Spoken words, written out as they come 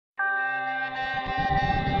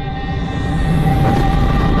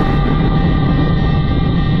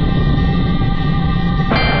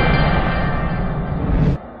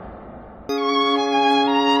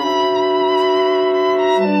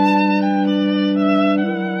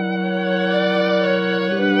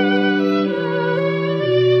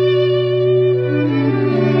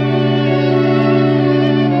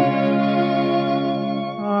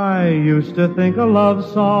to think a love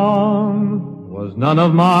song was none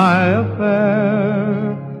of my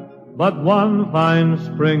affair, but one fine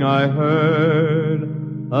spring I heard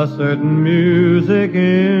a certain music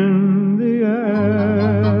in the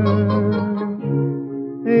air.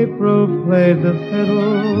 April played the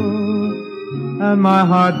fiddle, and my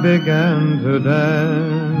heart began to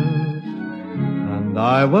dance, and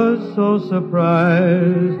I was so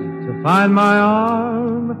surprised to find my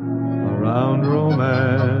arm around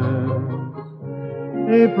romance.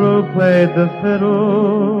 April played the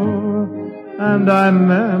fiddle, and I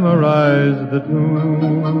memorized the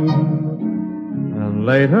tune. And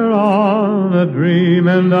later on a dream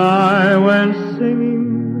and I went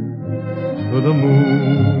singing to the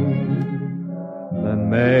moon. Then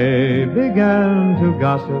May began to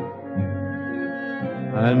gossip,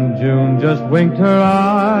 and June just winked her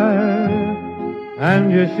eye,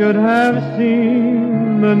 and you should have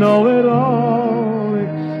seen the know-it-all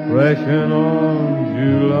expression on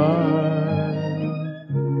July.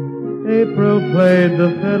 April played the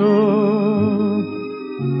fiddle,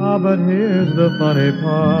 but here's the funny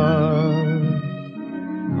part.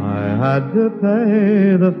 I had to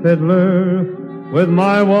pay the fiddler with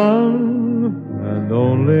my one and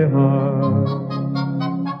only heart.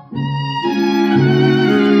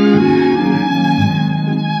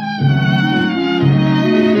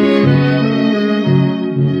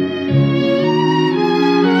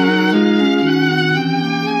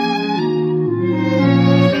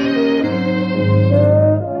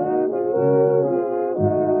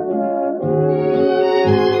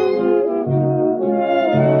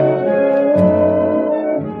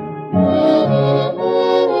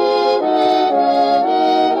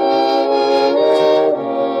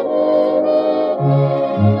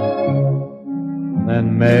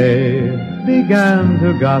 Began to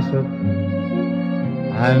gossip,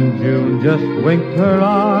 and June just winked her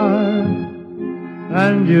eye,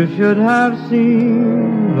 and you should have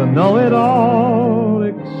seen the know-it-all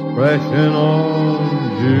expression on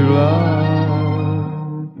July.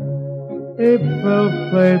 April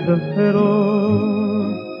played the fiddle,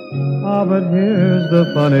 but here's the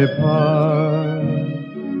funny part.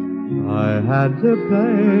 I had to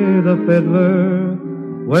pay the fiddler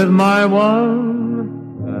with my one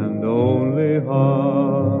and only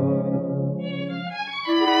heart.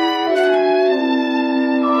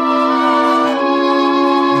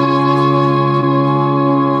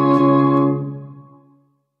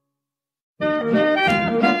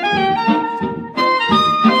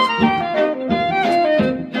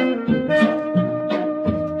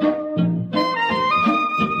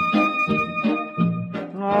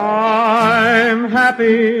 I'm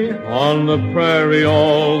happy on the prairie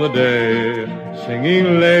all the day,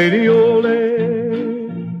 singing lady-o-lay,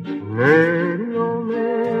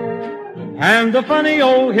 lady-o-lay. And the funny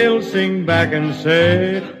old hills sing back and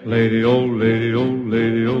say,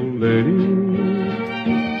 lady-o-lady-o-lady-o-lady,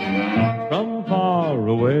 from far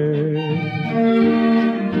away.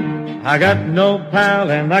 I got no pal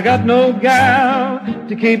and I got no gal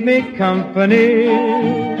to keep me company,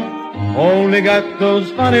 only got those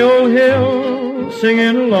funny old hills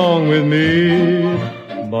singing along with me.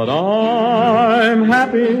 But I'm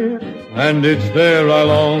happy, and it's there I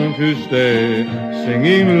long to stay,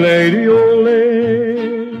 singing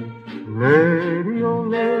lady-o-lay,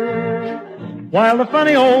 lady-o-lay, while the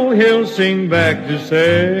funny old hills sing back to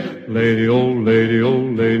say,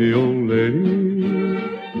 lady-o-lady-o-lady-o-lady,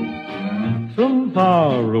 from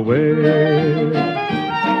far away.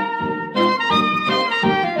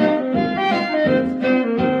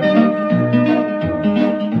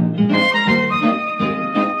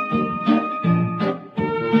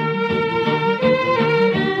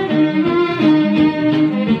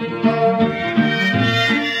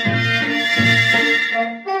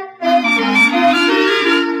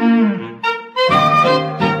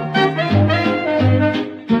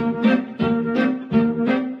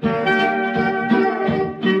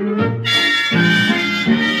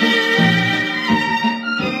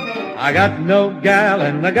 I got no gal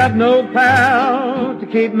and I got no pal to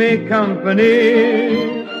keep me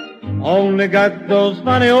company, only got those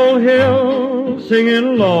funny old hills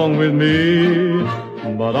singing along with me.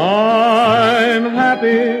 But I'm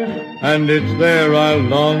happy, and it's there I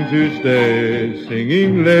long to stay,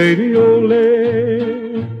 singing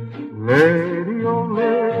lady-o-lay,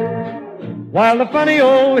 lady-o-lay, while the funny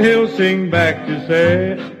old hills sing back to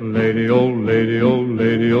say,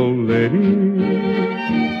 lady-o-lady-o-lady-o-lady,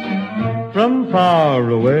 from far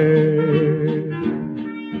away,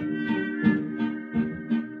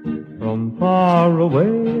 from far away.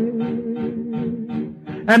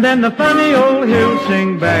 And then the funny old hills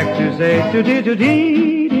sing back to say,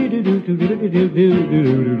 to-dee-to-dee-dee-doo-doo-doo,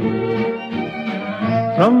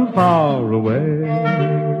 from far away.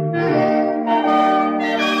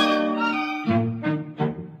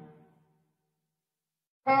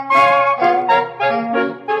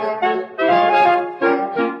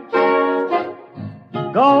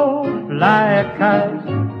 Go fly a kite,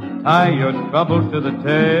 tie your troubles to the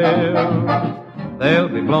tail. They'll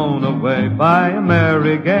be blown away by a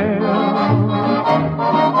merry gale.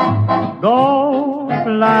 Go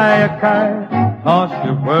fly a kite, toss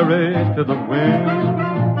your worries to the wind,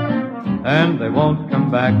 and they won't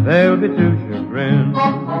come back, they'll be too chagrined.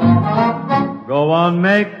 Go on,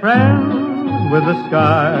 make friends with the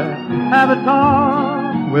sky, have a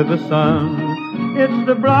talk with the sun. It's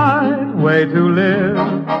the bright way to live,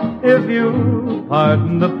 if you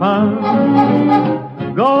pardon the pun.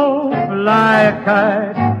 Go fly a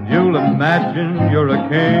kite, you'll imagine you're a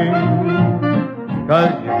king,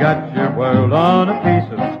 'cause you got your world on a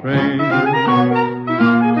piece of string.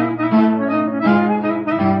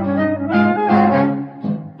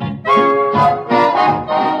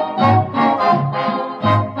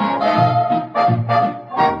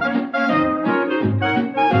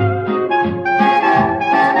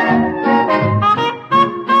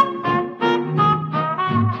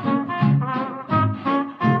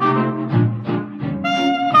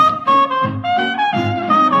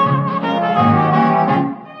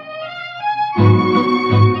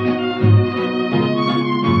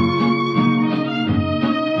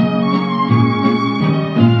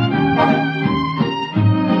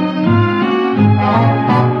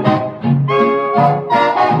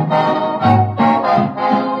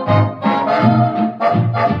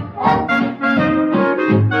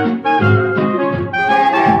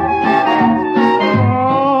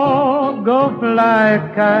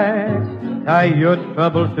 Tie your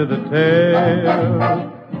troubles to the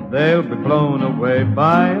tail, they'll be blown away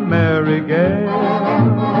by a merry gale.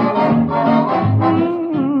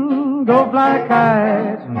 Go fly a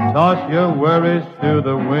kite and toss your worries to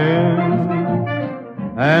the wind,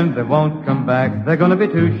 and they won't come back, they're gonna be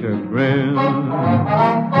too chagrined.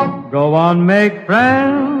 Go on, make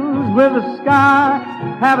friends with the sky,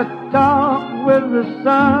 have a talk with the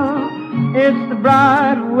sun. It's the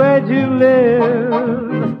bright way to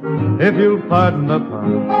live, if you'll pardon the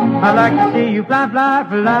pun. I'd like to see you fly, fly,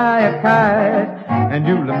 fly a kite, and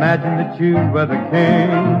you'll imagine that you were the king,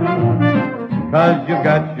 'cause you've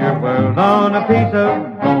got your world on a piece of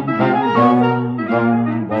boom, boom, boom,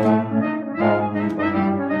 boom, boom, boom,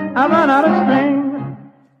 boom. I run out of string.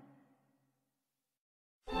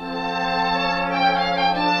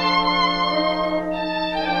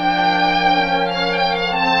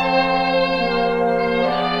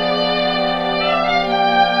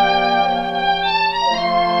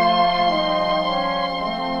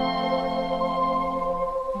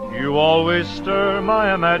 You always stir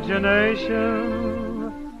my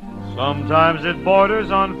imagination. Sometimes it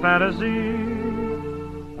borders on fantasy,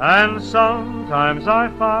 and sometimes I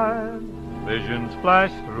find visions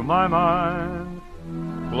flash through my mind,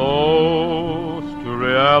 close to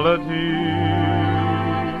reality.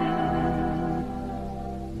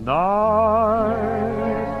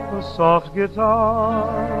 Night, a soft guitar,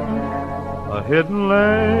 a hidden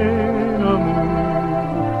lane, a moon,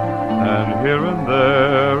 and here and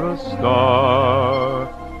there a star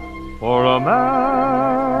for a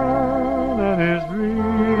man and his dream.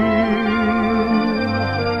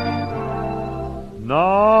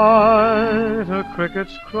 Night, a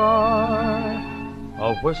cricket's cry,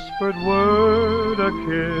 a whispered word, a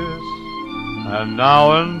kiss, and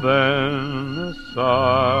now and then a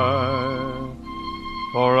sigh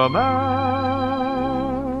for a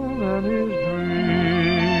man and his dream.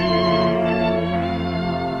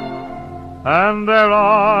 And their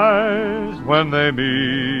eyes, when they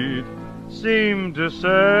meet, seem to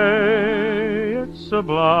say it's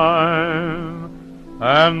sublime,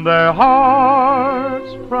 and their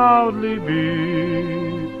hearts proudly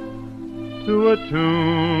beat to a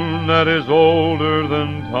tune that is older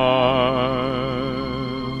than time.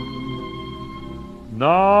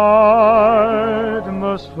 Night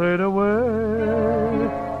must fade away,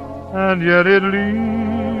 and yet it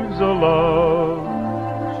leaves a love,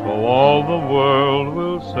 so all the world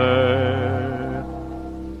will say,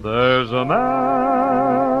 there's a man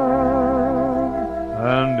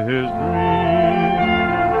and his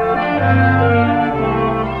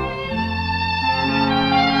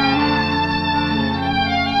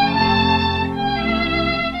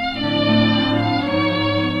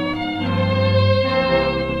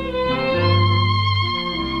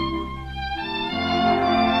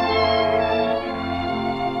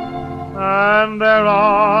And their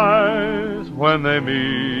eyes, when they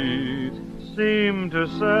meet, seem to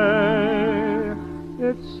say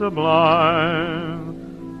it's sublime,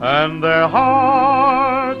 and their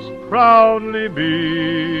hearts proudly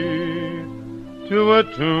beat to a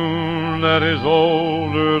tune that is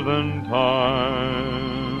older than time.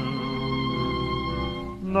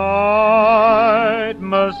 Night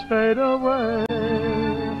must fade away,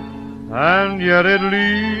 and yet it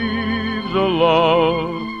leaves a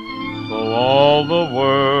love, so all the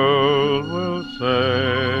world will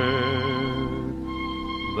say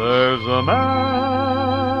there's a man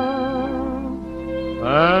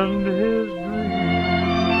and his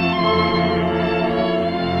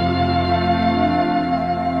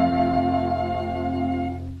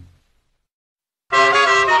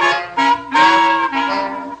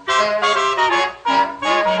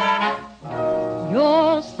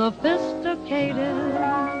You're sophisticated.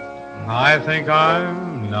 I think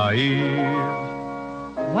I'm naive.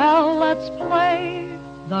 Well, let's play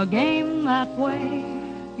the game that way.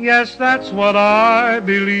 Yes, that's what I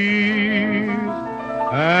believe.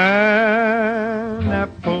 An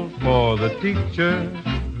apple for the teacher,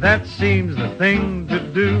 that seems the thing to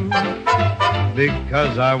do.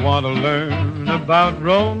 Because I want to learn about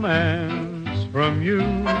romance from you.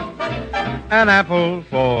 An apple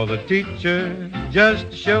for the teacher, just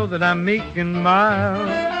to show that I'm meek and mild.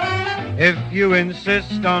 If you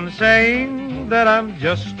insist on saying that I'm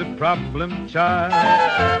just a problem child,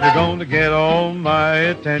 you're going to get all my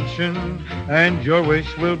attention, and your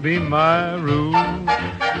wish will be my rule.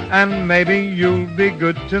 And maybe you'll be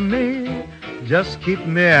good to me, just keep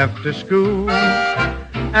me after school.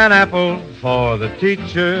 An apple for the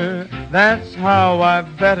teacher, that's how I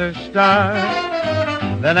better start.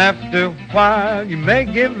 Then after a while you may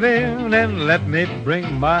give in and let me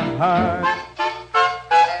bring my heart.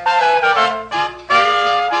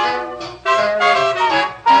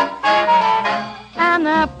 An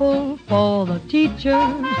apple for the teacher,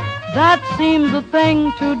 that seems the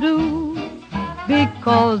thing to do.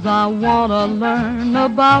 Because I want to learn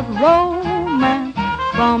about romance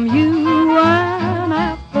from you. An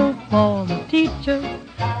apple for the teacher,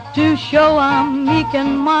 to show I'm meek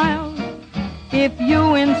and mild. If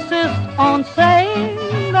you insist on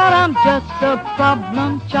saying that I'm just a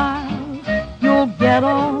problem child, you'll get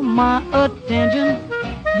all my attention,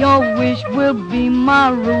 your wish will be my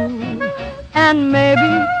rule. And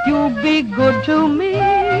maybe you'll be good to me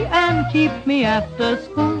and keep me after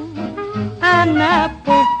school. An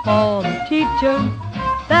apple for the teacher,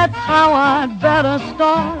 that's how I'd better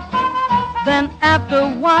start. Then after a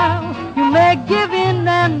while you may give in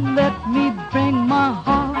and let me bring my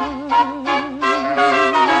heart.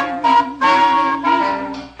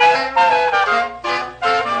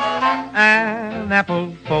 An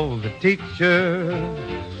apple for the teacher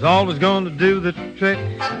is always going to do the trick.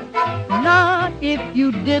 Not if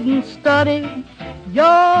you didn't study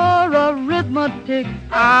your arithmetic.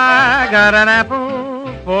 I got an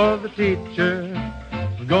apple for the teacher,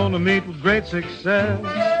 who's going to meet with great success.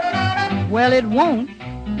 Well, it won't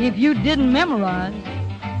if you didn't memorize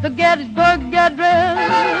the Gettysburg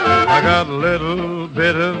Address. I got a little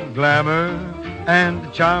bit of glamour and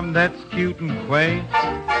a charm that's cute and quaint.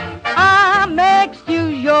 I may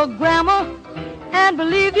excuse your grammar and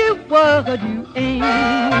believe you what you ain't.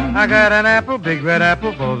 I got an apple, big red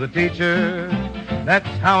apple for the teacher. That's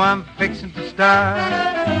how I'm fixing to start.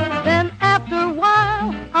 Then after a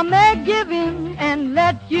while I may give in and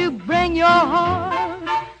let you bring your heart.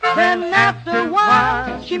 Then after a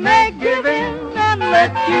while she may give in and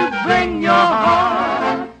let you bring your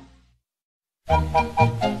heart.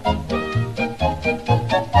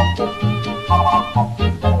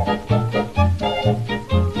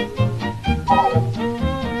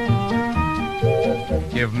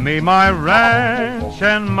 Give me my ranch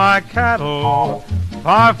and my cattle,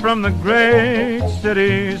 far from the great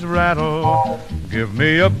city's rattle. Give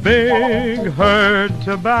me a big herd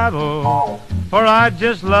to battle, for I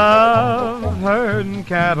just love herding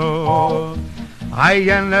cattle. Ay,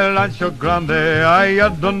 en el rancho grande, allá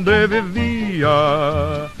donde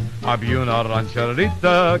vivía, había una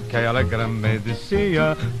rancherita que alegre me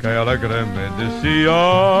decía, que alegre me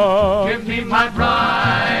decía. Give me my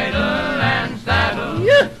bridle and saddle,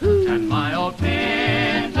 and my old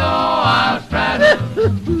pinto I'll straddle.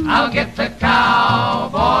 I'll get the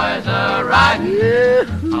cowboys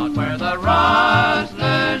a-riding out where the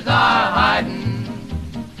rustlers are hiding.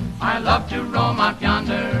 I love to roam out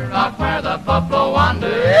yonder, out where the buffalo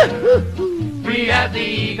wander. Free as the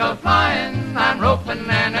eagle flying, I'm roping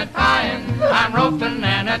and a-tying, I'm roping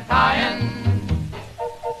and a-tying.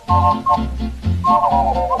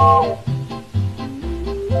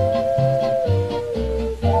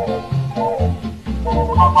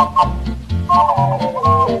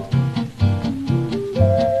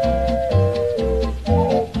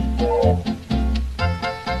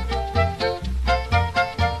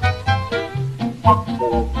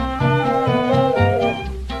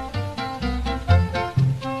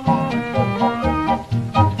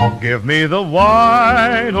 Give me the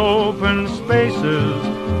wide open spaces,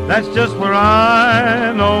 that's just where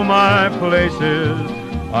I know my places.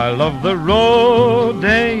 I love the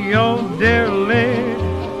rodeo dearly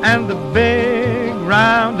and the big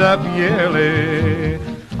roundup yearly.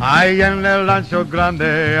 Ay, en el Rancho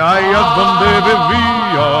Grande, ay, a donde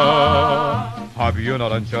vivía. Había una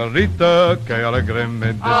rancherita que alegre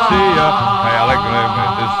me decía, que alegre me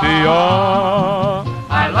decía.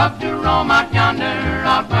 I love to roam out yonder,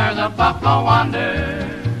 out where the buffalo wander.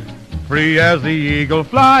 Free as the eagle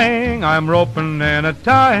flying, I'm roping and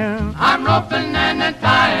a-tying. I'm roping and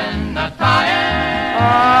a-tying, a-tying.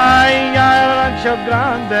 Ay, ay, Rancho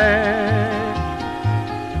Grande.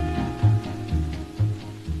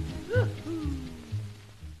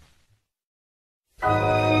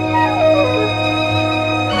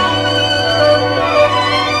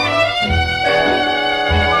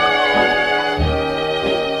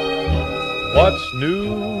 What's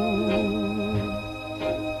new?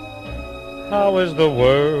 How is the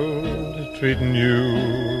world treating you?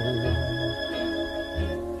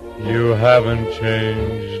 You haven't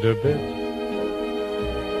changed a bit.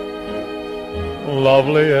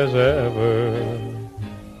 Lovely as ever,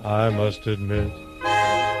 I must admit.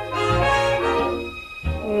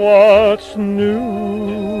 What's new?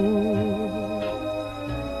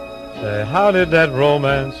 Say, how did that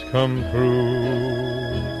romance come through?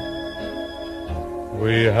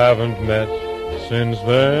 We haven't met since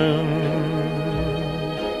then.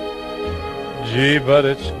 Gee, but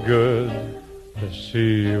it's good to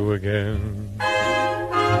see you again.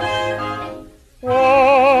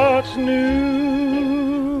 What's new?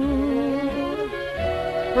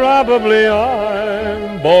 Probably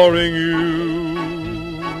I'm boring you,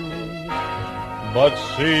 but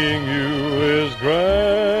seeing you is grand.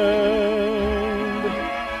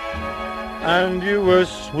 And you were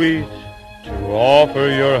sweet to offer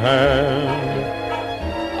your hand.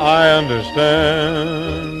 I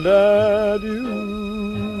understand that you.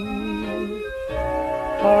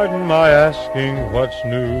 Pardon my asking what's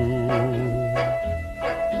new.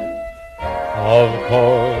 Of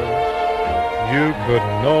course you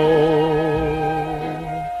couldn't know.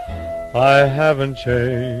 I haven't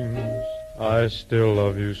changed, I still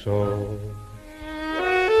love you so.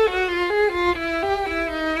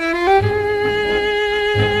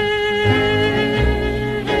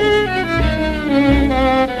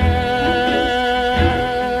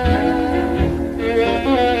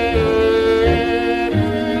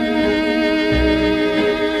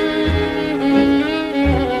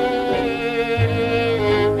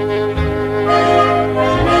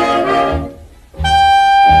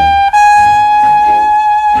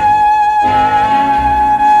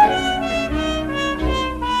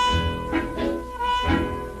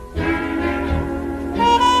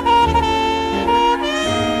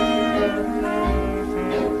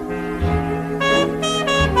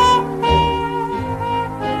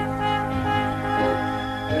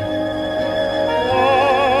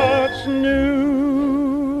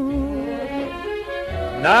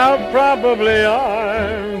 Now probably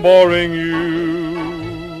I'm boring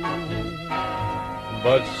you,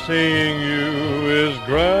 but seeing you is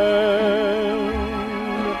grand.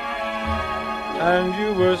 And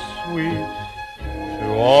you were sweet to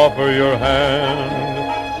offer your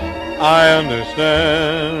hand. I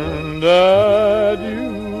understand that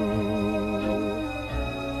you.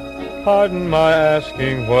 Pardon my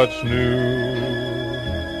asking what's new.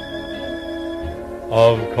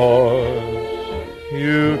 Of course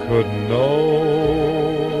you couldn't know.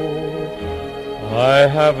 I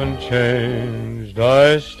haven't changed,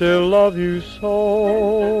 I still love you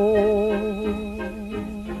so.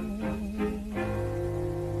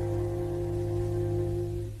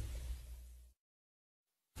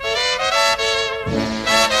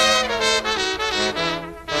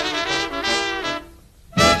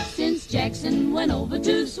 Since Jackson went over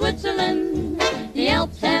to Switzerland, the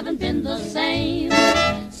Alps haven't been the same.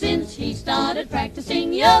 Since he started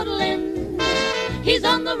practicing yodeling, he's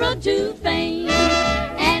on the road to fame.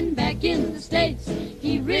 And back in the States,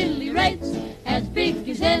 he really rates as big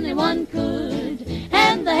as anyone could.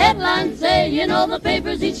 And the headlines say in all the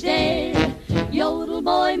papers each day, Yodel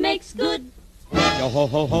boy makes good. Yo ho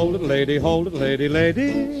ho, hold it lady,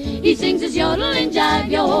 lady. He sings his yodeling jive,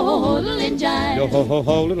 yodeling jive. Yo ho ho,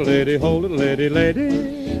 hold it lady, lady.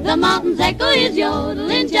 The mountains echo his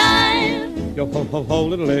yodeling jive. Yo ho ho,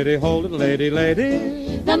 hold it lady,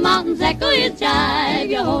 lady. The mountains echo his jive,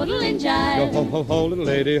 yodeling jive. Yo ho ho, hold it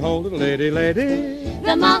lady, lady.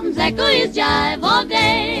 The mountains echo his jive all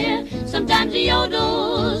day. Sometimes he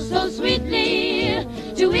yodels so sweetly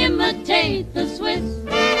to imitate the Swiss.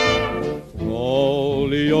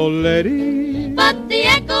 lady. But the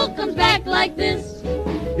echo comes back like this.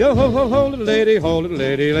 Yo ho ho hold it, lady,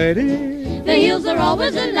 lady. The hills are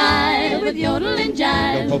always alive with yodel and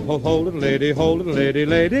jive. Yo ho ho hold it, lady,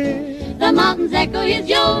 lady. The mountains echo his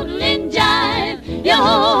yodel and jive. Yo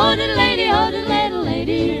hold it, lady,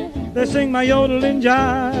 lady. They sing my yodel and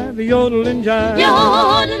jive, yodel and jive. Yo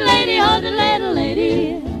hold it, lady,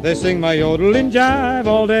 lady. They sing my yodel and jive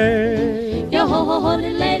all day. Yo hold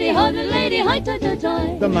it, lady, hi toy toy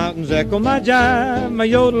toy. The mountains echo my jive, my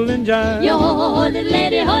yodel and jive. Yo hold it,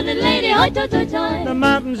 lady, hi toy toy toy. The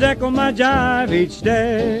mountains echo my jive each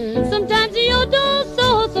day. Sometimes you do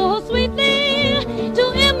so sweetly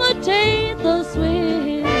to imitate the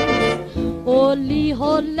Swiss. Holy,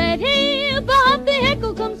 lady, but the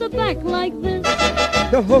echo comes back like this.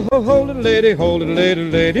 Yo ho ho hold it, lady,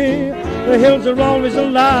 lady. The hills are always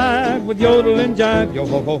alive with yodel and jive. Yo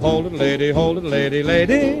ho ho hold it, lady,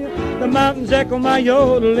 lady. The mountains echo my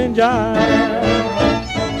yodel and jive.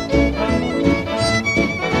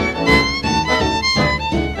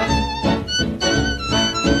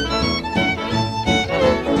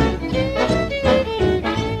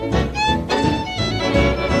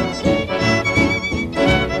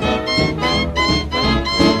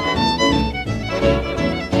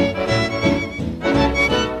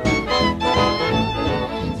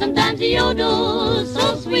 Yodel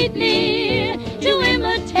so sweetly to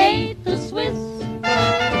imitate the Swiss.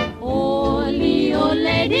 Oh,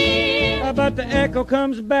 lady. But the echo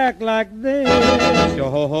comes back like this. Yo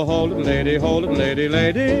ho ho hold it, lady,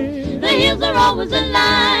 lady. The hills are always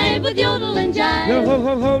alive with yodel and jive. Yo ho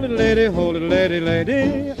ho hold it, lady,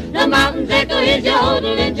 lady. The mountains echo his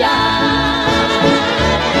yodel and jive.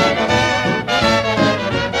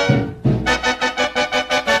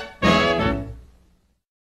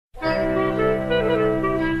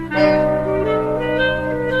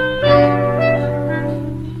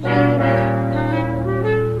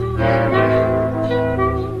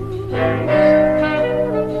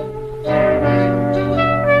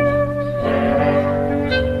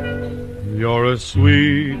 You're a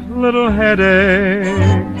sweet little headache,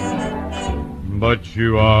 but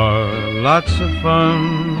you are lots of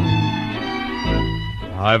fun.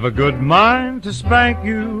 I've a good mind to spank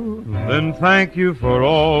you, then thank you for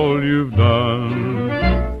all you've done.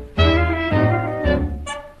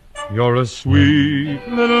 You're a sweet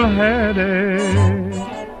little headache,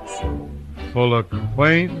 full of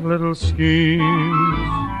quaint little schemes.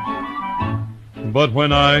 But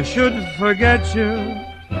when I should forget you,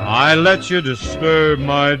 I let you disturb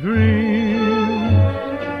my dreams.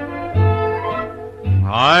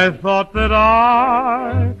 I thought that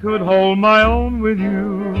I could hold my own with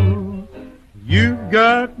you. You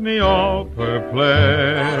got me all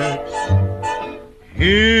perplexed.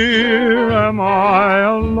 Here am I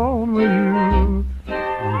alone with you.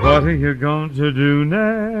 What are you going to do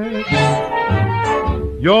next?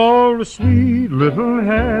 You're a sweet little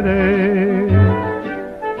headache.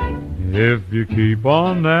 If you keep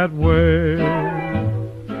on that way,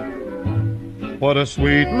 what a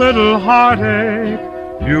sweet little heartache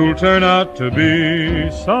you'll turn out to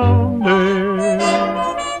be someday.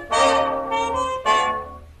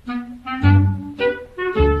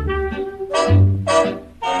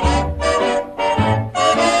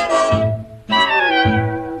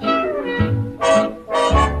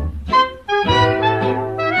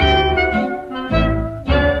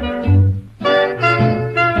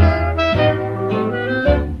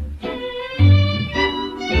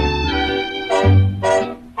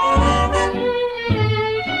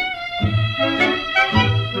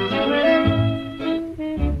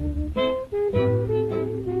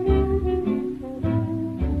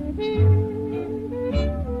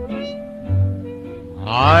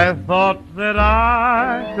 I thought that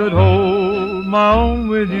I could hold my own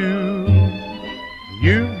with you.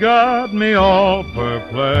 You've got me all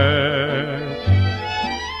perplexed.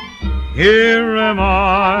 Here am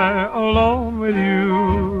I alone with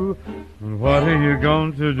you. What are you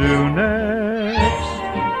going to do next?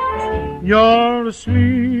 You're a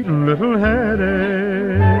sweet little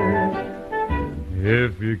headache.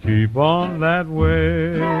 If you keep on that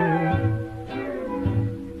way,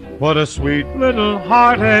 what a sweet little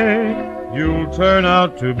heartache you'll turn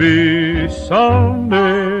out to be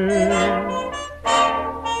someday.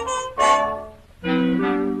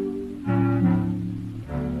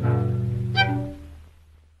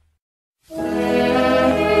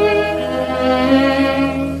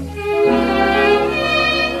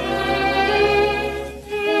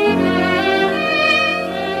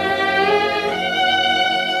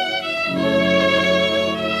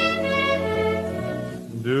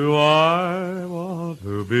 Do I want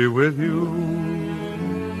to be with you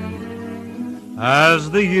as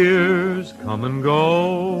the years come and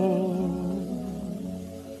go,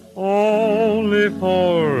 only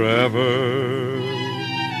forever,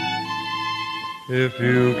 if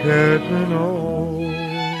you care to know.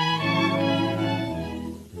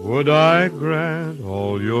 Would I grant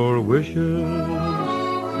all your wishes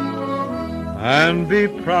and be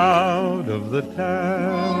proud of the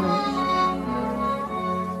task?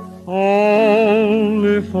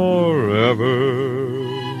 Only forever,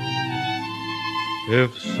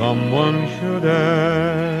 if someone should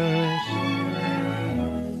ask,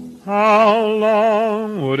 how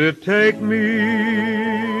long would it take me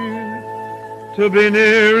to be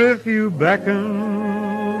near if you beckon?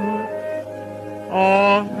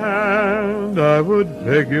 Offhand I would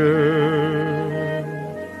figure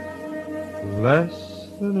less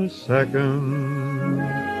than a second.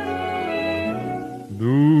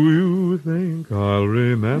 Do you think I'll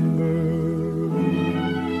remember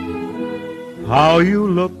how you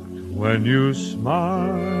looked when you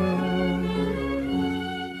smiled?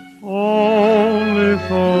 Only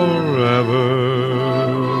forever,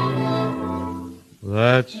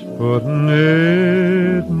 that's putting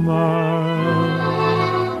it mild.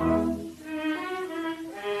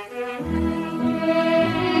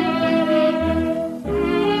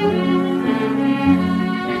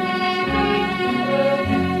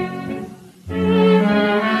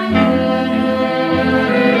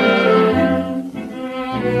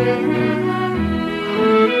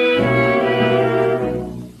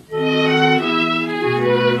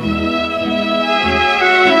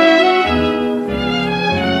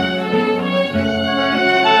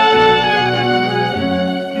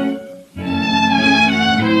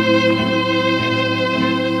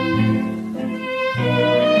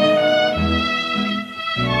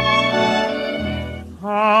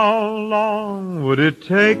 How long would it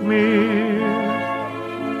take me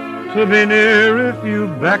to be near if you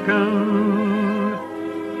beckoned?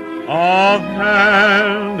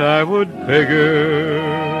 Offhand I would figure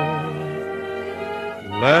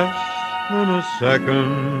less than a second.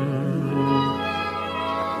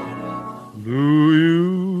 Do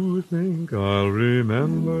you think I'll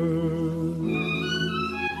remember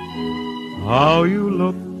how you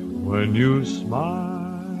looked when you smiled?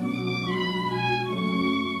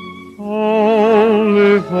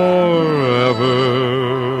 Only forever,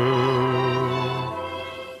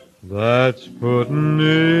 that's putting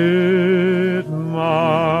it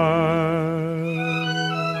mild.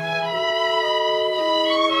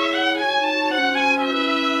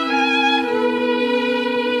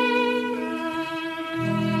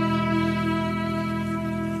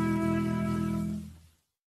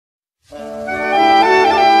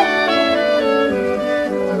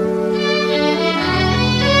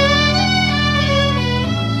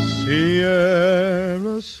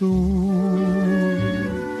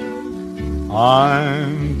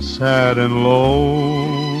 I'm sad and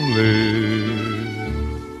lonely.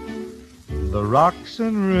 The rocks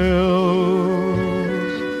and rills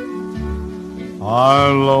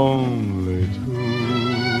are lonely too.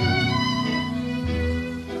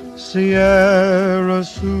 Sierra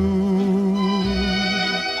Sue,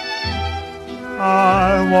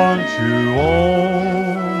 I want you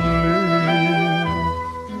only,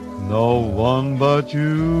 no one but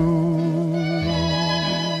you.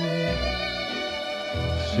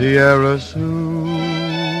 Sierra Sue,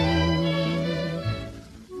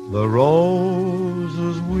 the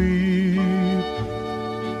roses weep,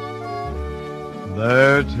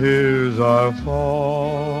 their tears are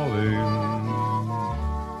falling.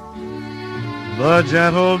 The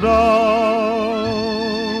gentle doves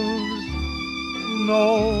no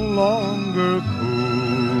longer coo.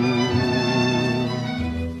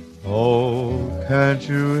 Oh, can't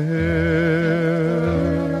you hear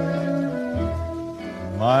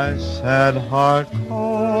my sad heart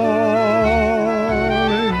calling,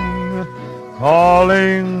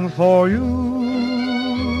 calling for you?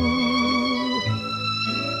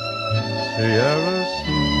 Sierra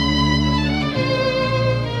Sue.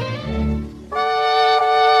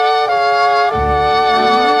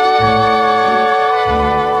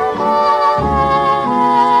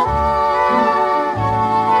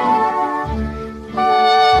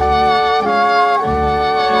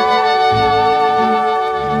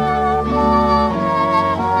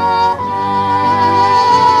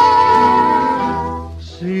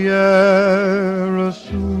 Sierra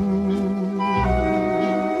Sue,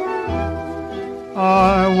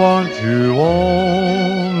 I want you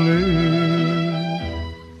only,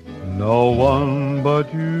 no one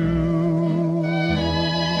but you.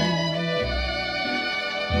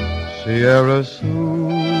 Sierra Sue,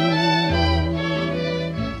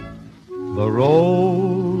 the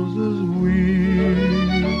roses weep,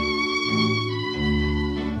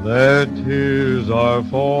 their tears are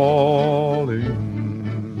falling.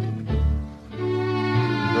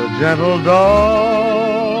 The gentle doves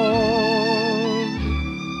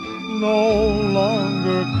no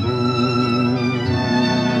longer coo.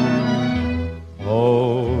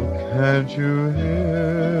 Oh, can't you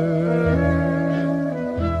hear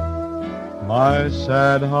my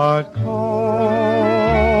sad heart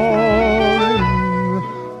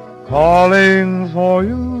calling for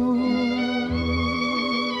you?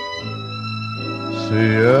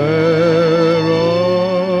 Sierra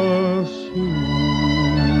Sue.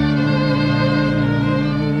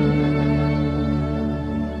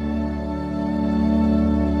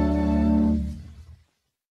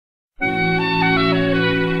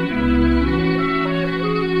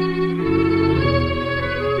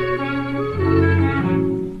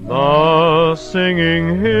 The singing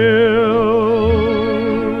hills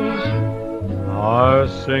are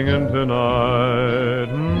singing tonight,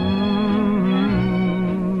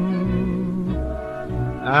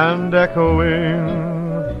 and echoing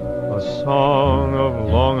a song of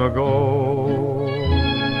long ago.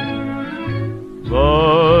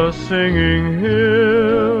 The singing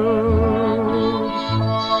hills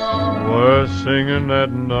were singing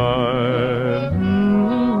at night,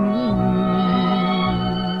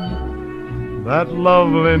 that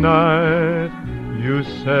lovely night you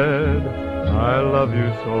said, I love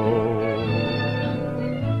you so.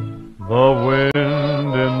 The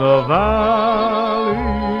wind in the valley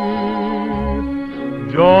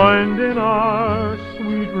joined in our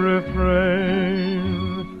sweet refrain,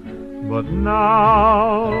 but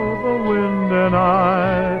now the wind and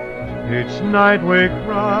I, each night we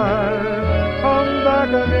cry, come back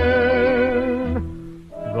again,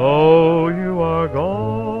 though you are gone.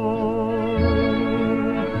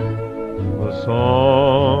 The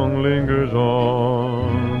song lingers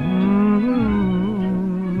on,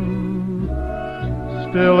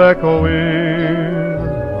 still echoing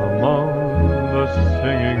among the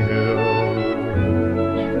singing hills.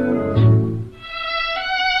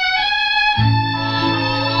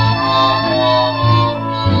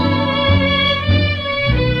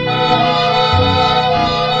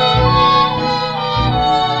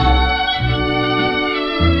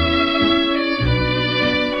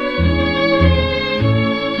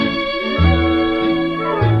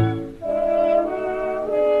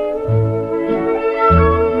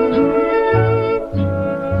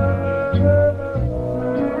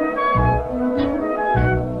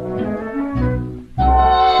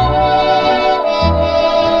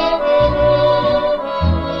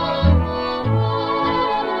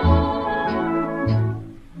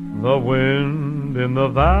 The wind in the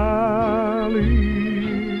valley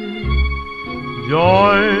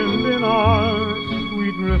joined in our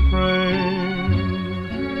sweet refrain,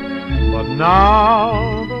 but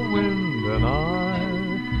now the wind and I,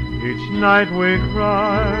 each night we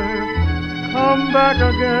cry, come back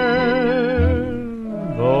again,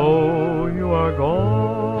 though you are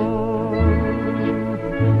gone.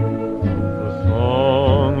 The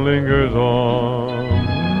song lingers on,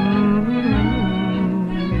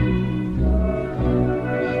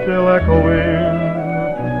 still echoing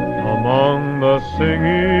among the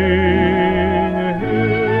singing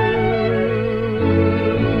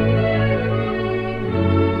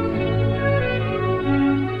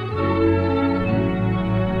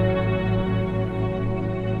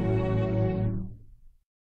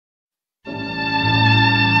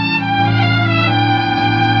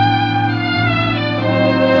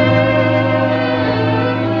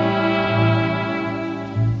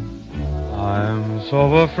so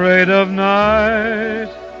afraid of night,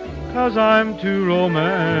 'cause I'm too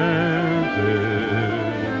romantic.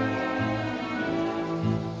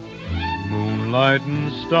 Moonlight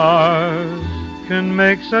and stars can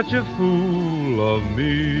make such a fool of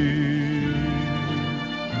me.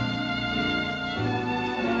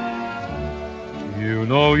 You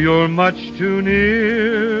know you're much too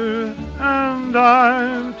near, and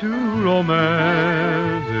I'm too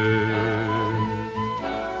romantic.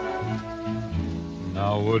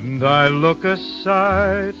 Now wouldn't I look a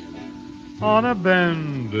sight on a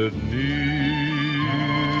bended knee?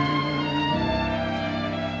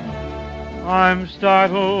 I'm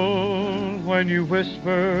startled when you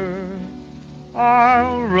whisper,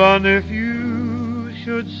 I'll run if you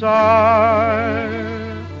should sigh.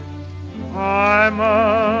 I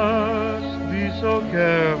must be so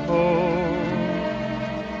careful,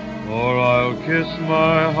 or I'll kiss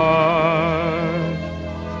my heart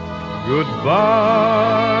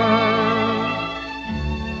goodbye.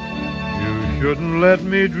 You shouldn't let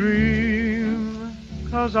me dream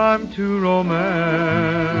 'cause I'm too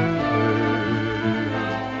romantic.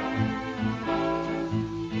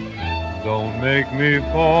 Don't make me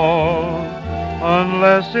fall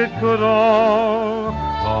unless it could all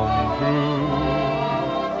come true.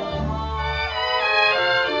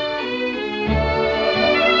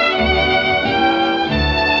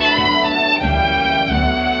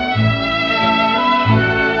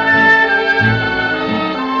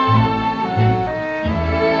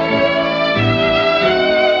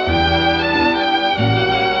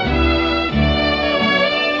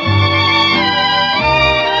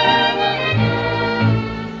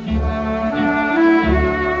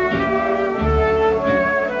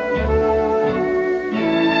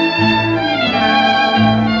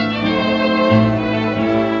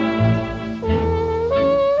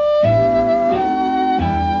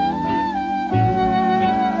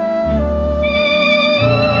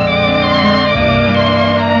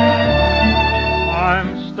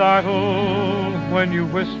 When you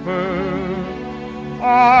whisper,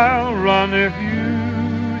 I'll run if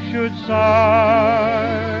you should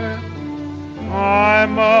sigh. I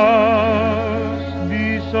must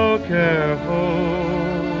be so careful,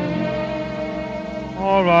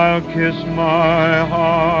 or I'll kiss my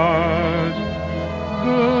heart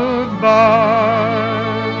goodbye.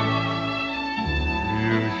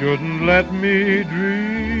 You shouldn't let me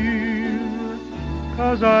dream,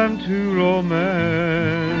 'cause I'm too romantic.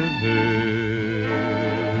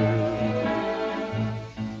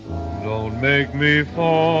 Don't make me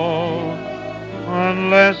fall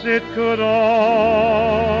unless it could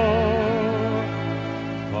all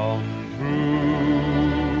come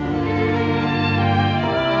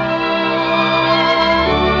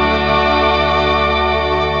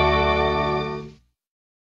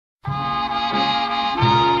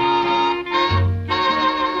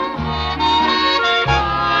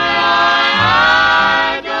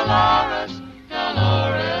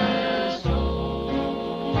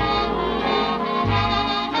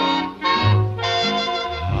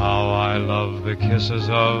the kisses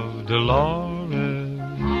of Dolores.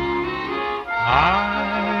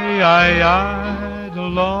 I,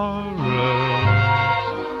 Dolores.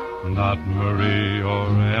 Not Marie or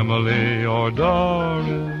Emily or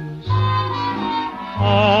Doris.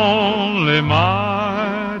 Only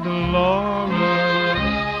my Dolores.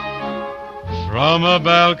 From a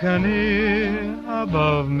balcony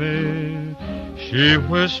above me, she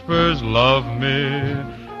whispers, love me,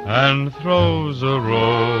 and throws a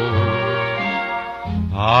rose.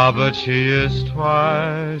 Ah, but she is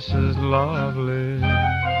twice as lovely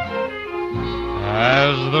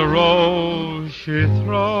as the rose she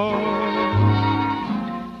throws.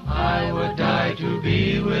 I would die to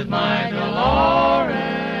be with my Dolores.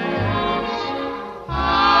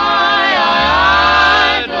 I,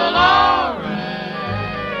 Dolores.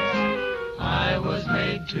 I was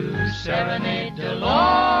made to serenade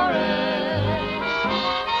Dolores.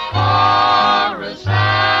 Chorus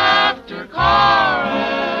after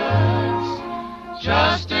chorus.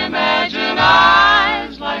 Just imagine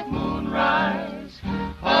eyes like moonrise,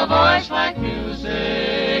 a voice like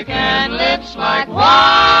music, and lips like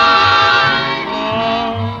wine.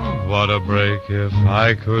 Oh, what a break if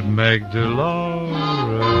I could make Dolores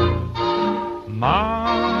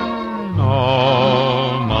mine,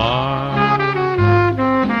 all mine.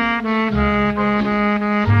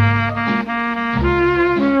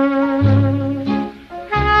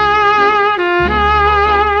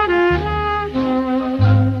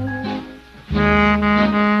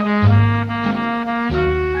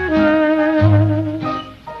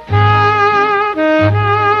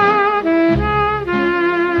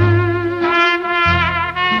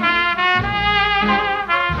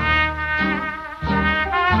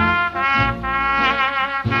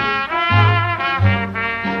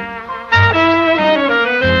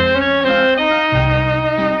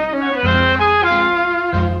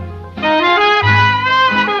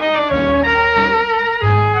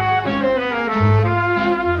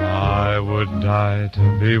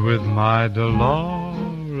 To be with my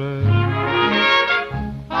Dolores.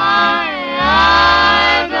 I,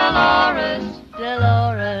 Dolores,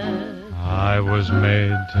 Dolores. I was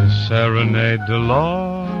made to serenade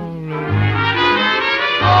Dolores.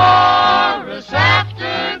 Chorus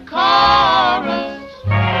after chorus.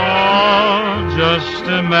 Oh, just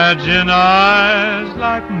imagine eyes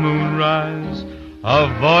like moonrise, a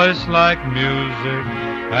voice like music,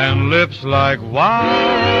 and lips like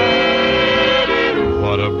wine.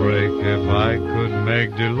 What a break if I could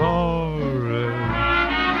make Dolores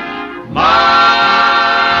mine,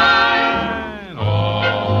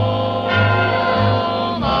 all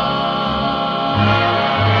mine.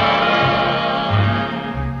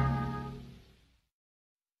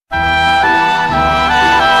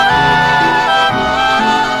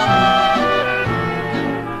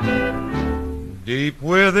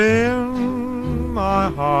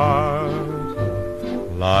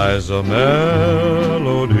 lies a melody,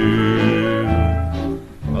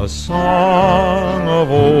 a song of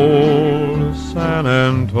old San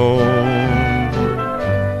Antone,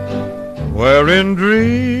 where in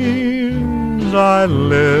dreams I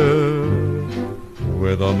live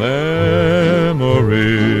with a memory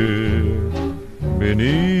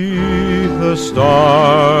beneath the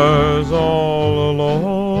stars all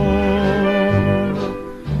alone.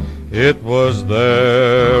 It was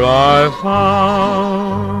there I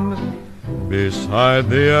found, beside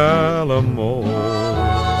the Alamo,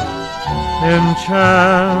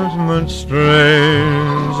 enchantment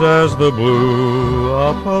strange as the blue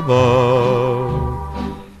up above,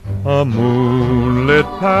 a moonlit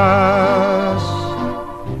pass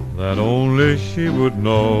that only she would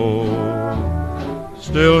know.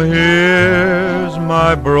 Still hears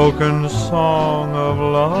my broken song of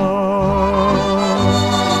love.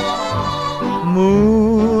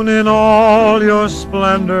 Moon, in all your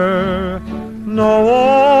splendor, know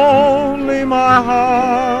only my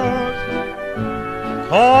heart.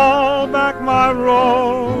 Call back my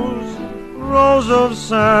rose, rose of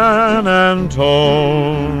San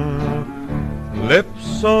Antone. Lips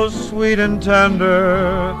so sweet and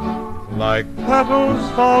tender, like petals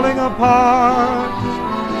falling apart.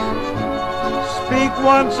 Speak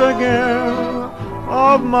once again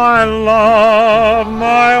of my love,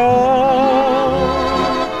 my own.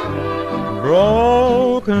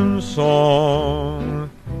 Broken song,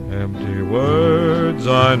 empty words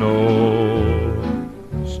I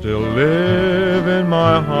know, still live in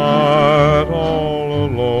my heart all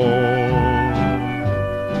alone.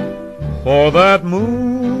 For that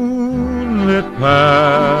moonlit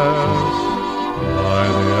pass by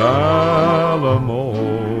the Alamo,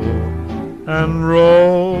 and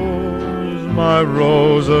rose, my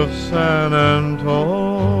rose of San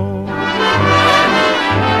Antone.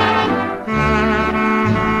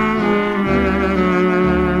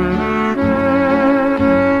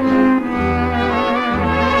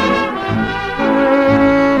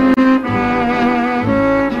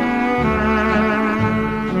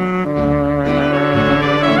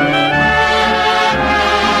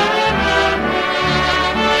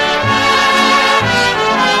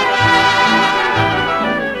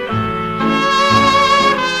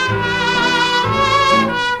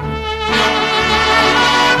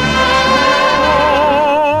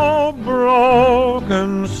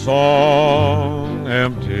 Song,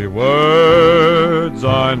 empty words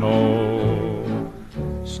I know,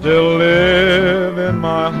 still live in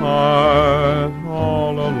my heart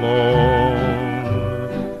all alone.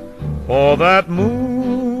 For that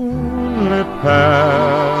moonlit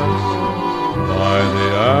pass by the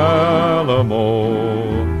Alamo,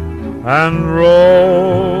 and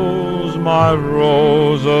rose, my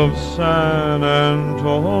rose of San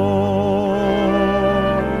Antone.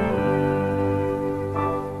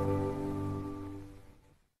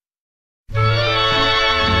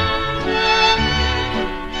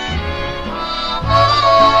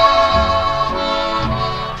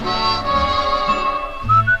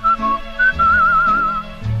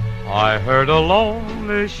 I heard a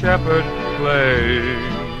lonely shepherd play,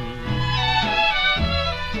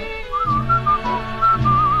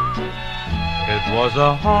 it was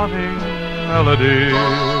a haunting melody.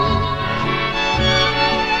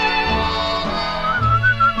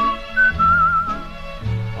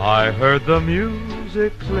 I heard the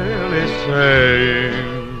music clearly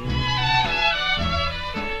saying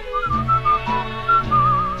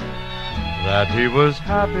that he was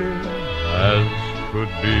happy as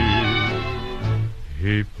could be.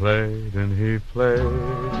 He played and he played,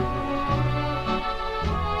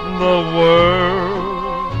 the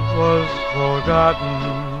world was forgotten,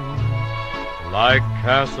 like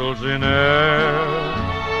castles in air.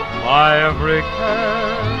 My every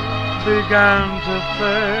care began to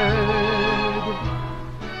fade.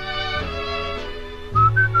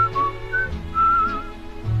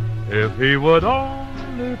 If he would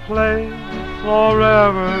only play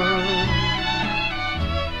forever,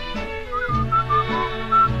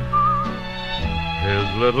 his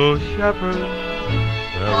little shepherd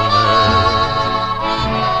serenade.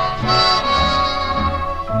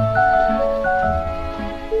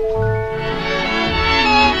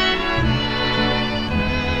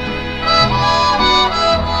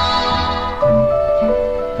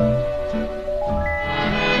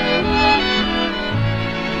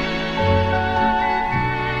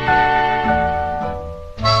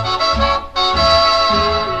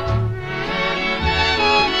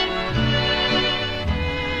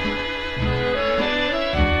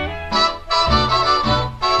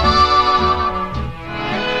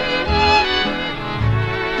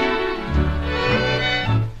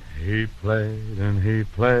 He played and he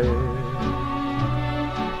played.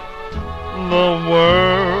 The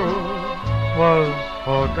world was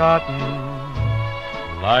forgotten,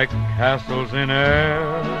 like castles in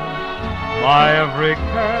air. My every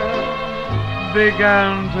care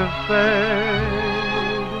began to fade.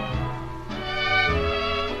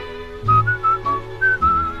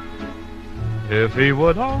 If he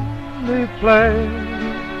would only play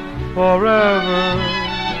forever,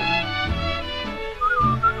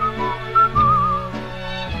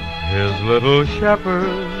 his little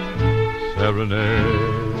shepherd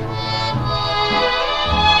serenade.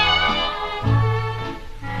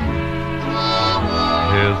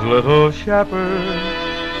 His little shepherd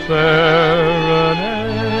serenade.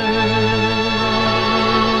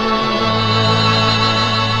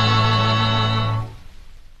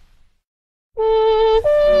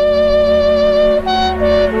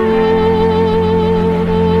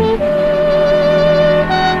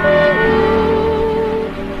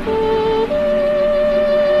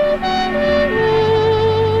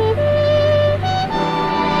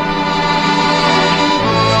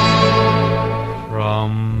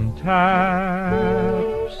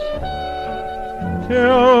 Taps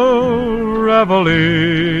till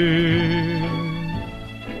reveille,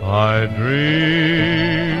 I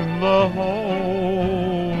dream the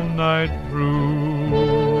whole night through.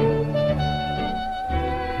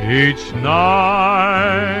 Each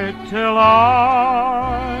night till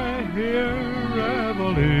I hear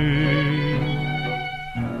reveille,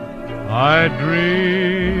 I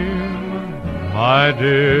dream, my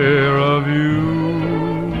dear, of you.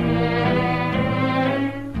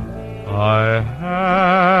 I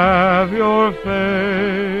have your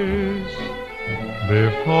face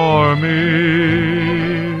before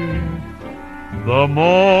me, the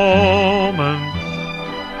moment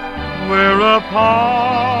we're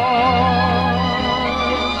apart.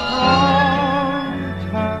 From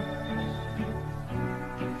taps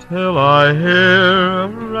till I hear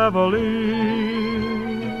reveille,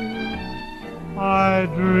 I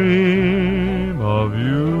dream of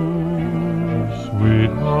you,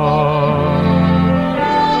 sweetheart.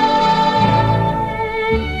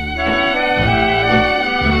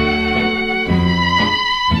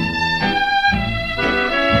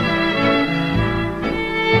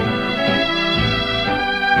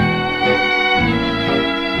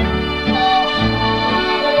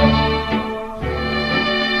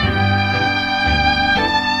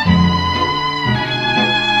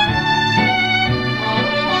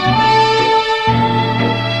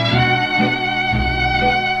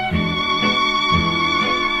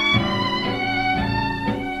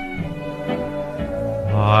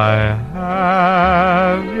 I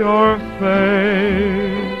have your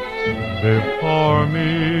face before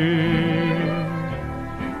me,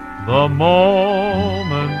 the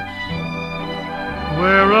moment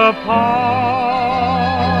we're apart.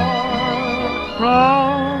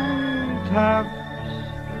 From taps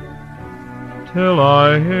till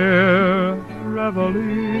I hear reveille,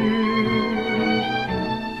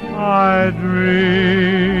 I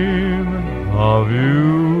dream of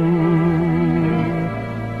you,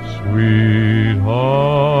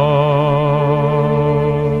 sweetheart.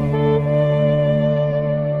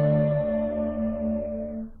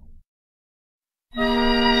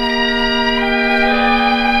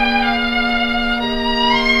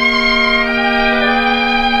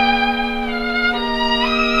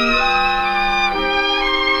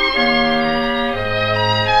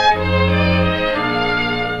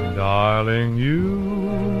 Darling,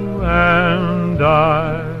 you and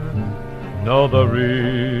I know the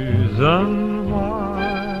reason why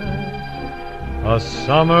a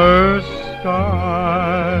summer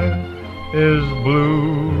sky is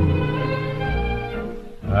blue,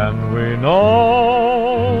 and we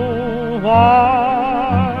know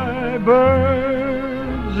why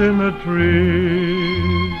birds in the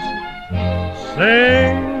trees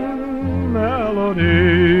sing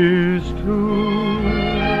melodies too,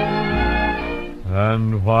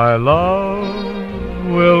 and why love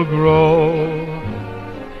will grow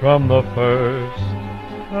from the first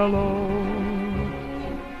hello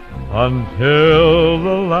until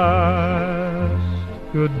the last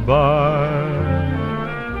goodbye.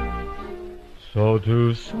 So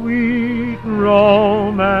to sweet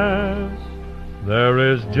romance there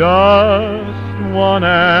is just one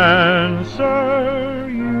answer,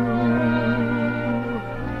 you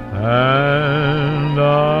and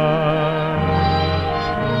I.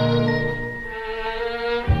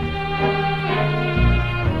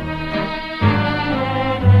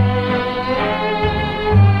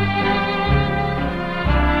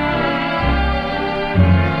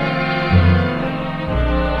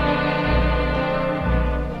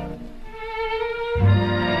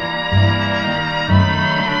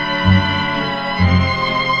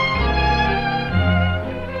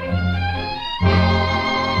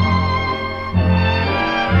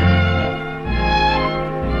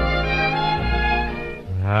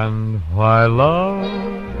 why love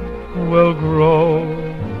will grow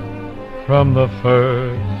from the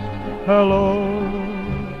first hello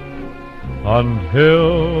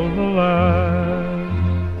until the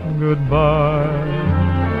last goodbye.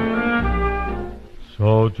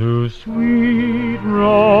 So to sweet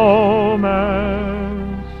romance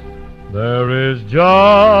there is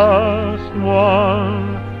just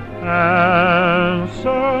one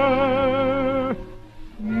answer.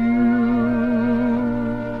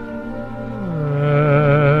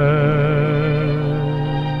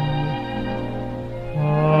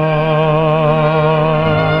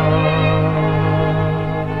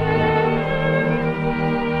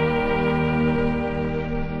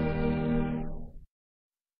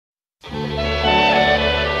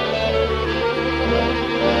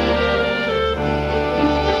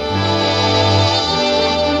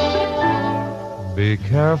 Be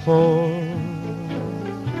careful,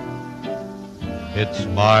 it's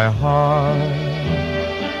my heart.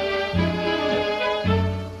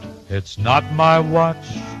 It's not my watch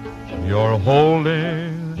you're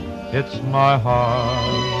holding, it's my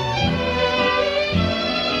heart.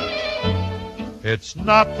 It's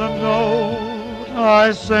not the note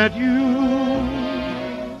I sent you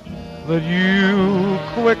that you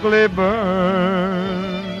quickly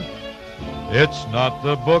burned. It's not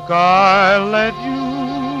the book I lent you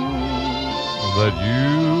that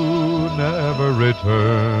you never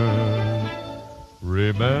returned.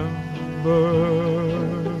 Remember,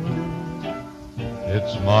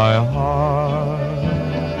 it's my heart,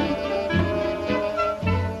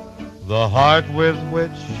 the heart with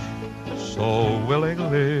which so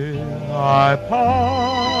willingly I part.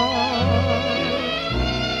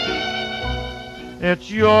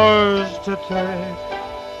 It's yours to take,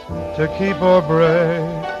 to keep or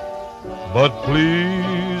break, but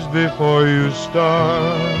please, before you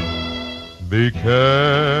start, be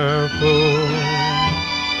careful,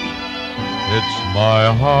 it's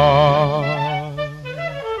my heart.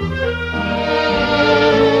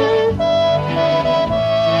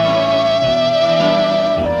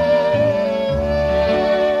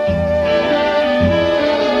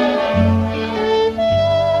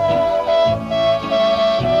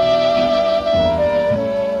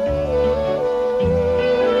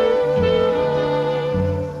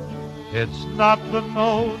 It's not the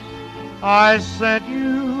note I sent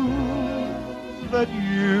you that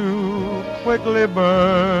you quickly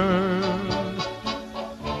burned.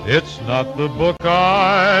 It's not the book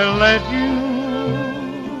I lent you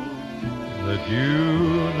that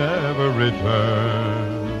you never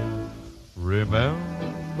returned.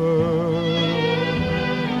 Remember,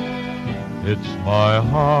 it's my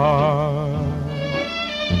heart,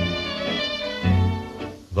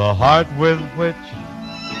 the heart with which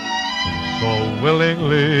so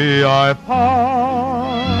willingly I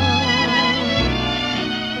part.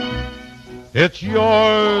 It's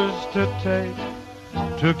yours to take,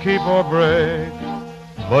 to keep or break,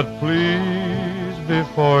 but please,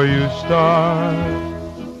 before you start,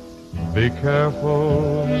 be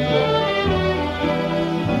careful,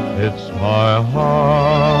 it's my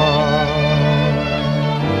heart.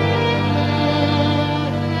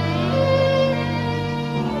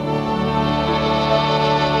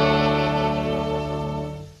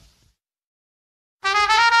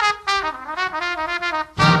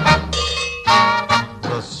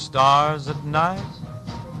 Stars at night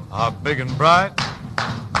are big and bright,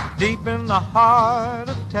 deep in the heart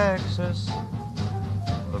of Texas.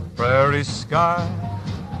 The prairie sky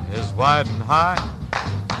is wide and high,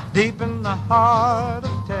 deep in the heart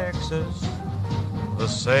of Texas. The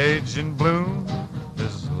sage in bloom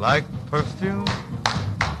is like perfume,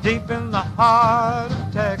 deep in the heart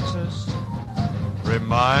of Texas.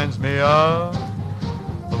 Reminds me of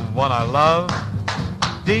the one I love,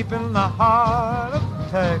 deep in the heart of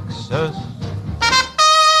Texas.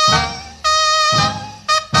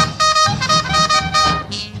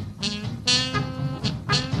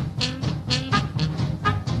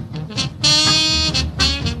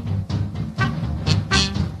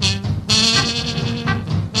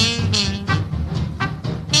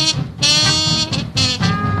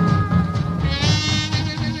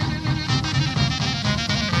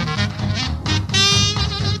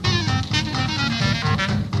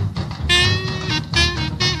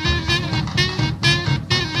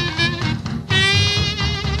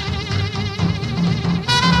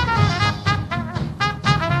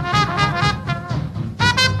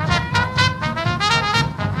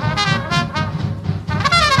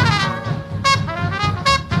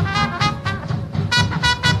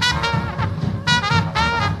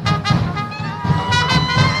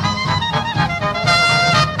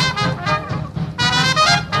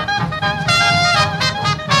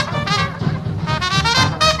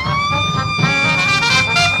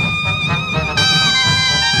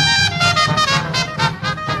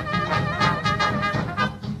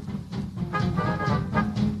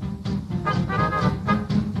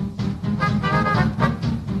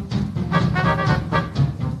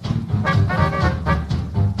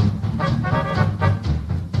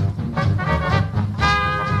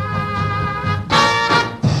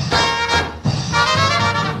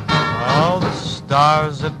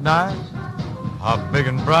 stars at night are big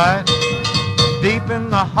and bright. Deep in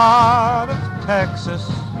the heart of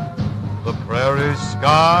Texas, the prairie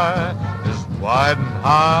sky is wide and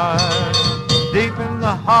high. Deep in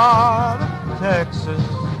the heart of Texas,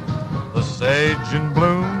 the sage in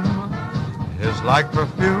bloom is like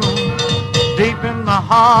perfume. Deep in the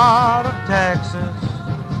heart of Texas,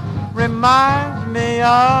 reminds me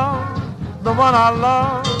of the one I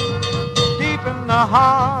love. Deep in the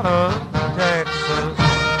heart of Texas,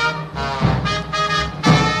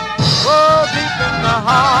 oh, deep in the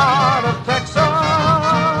heart of Texas.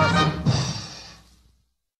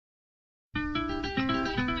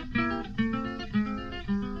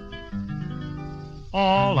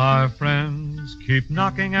 All our friends keep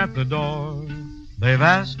knocking at the door. They've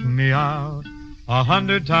asked me out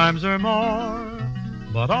 100 times or more,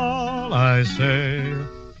 but all I say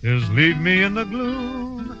is leave me in the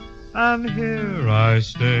gloom, and here I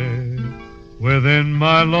stay within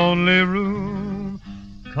my lonely room,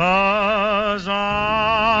 'cause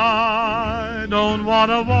I don't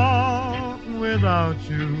want to walk without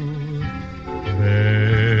you,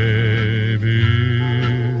 baby.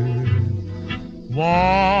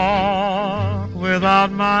 Walk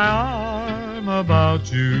without my arm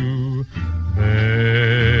about you, baby.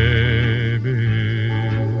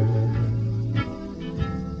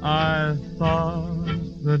 I thought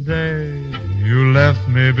the day you left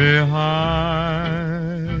me behind,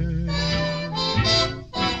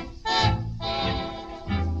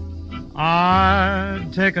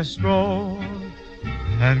 I'd take a stroll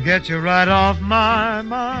and get you right off my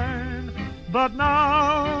mind. But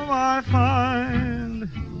now I find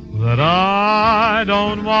that I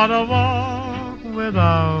don't want to walk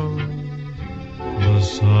without the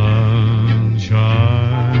sunshine.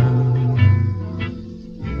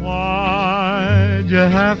 Why'd you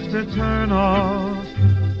have to turn off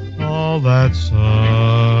all that sunshine?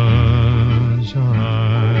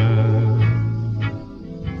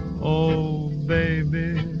 Oh,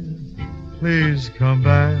 baby, please come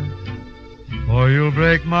back, or you'll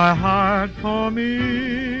break my heart for me,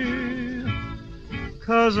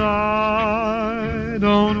 'cause I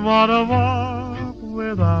don't want to walk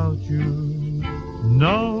without you,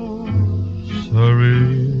 no,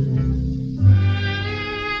 sorry.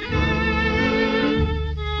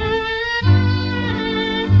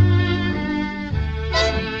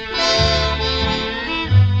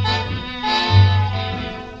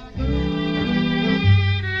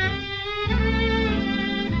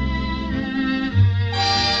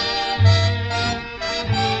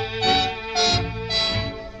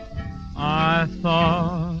 I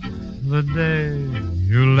thought the day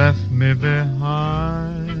you left me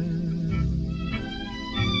behind,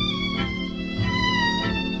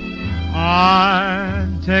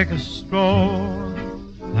 I'd take a stroll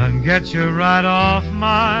and get you right off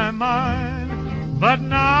my mind. But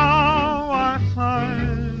now I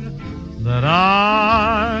find that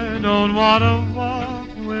I don't want to walk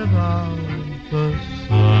without the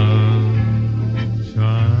sunshine.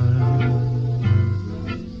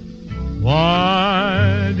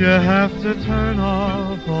 Why'd you have to turn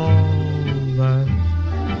off all that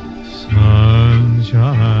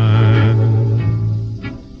sunshine?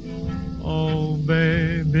 Oh,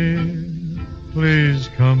 baby, please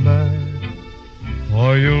come back,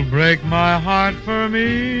 or you'll break my heart for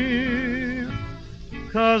me,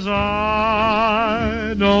 'cause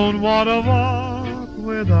I don't want to walk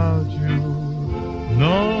without you,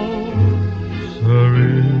 no,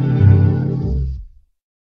 sorry.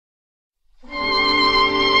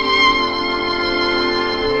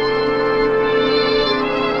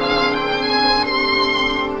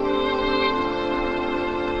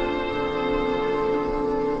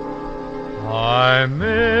 I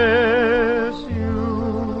miss you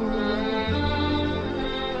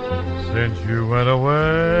since you went away,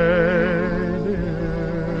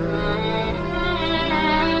 dear.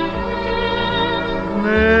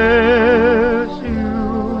 Miss you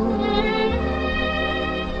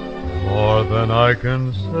more than I can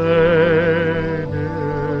say,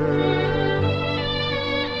 dear.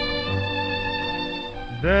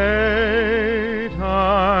 Daytime,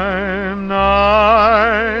 nighttime,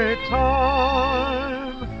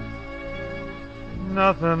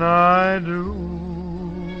 nothing I do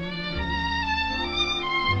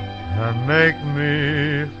can make me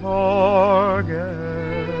forget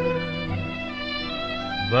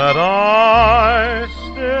that I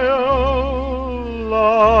still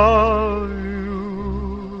love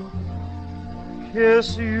you, kiss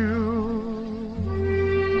you.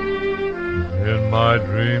 In my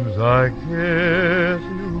dreams I kiss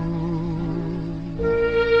you.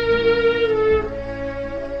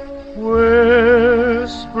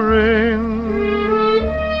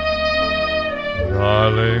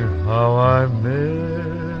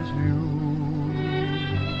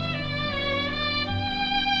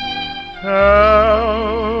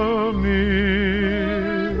 Tell me,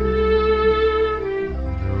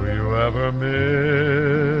 do you ever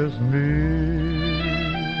miss me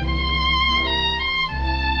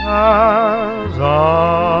as I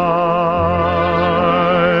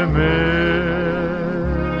miss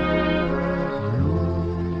you?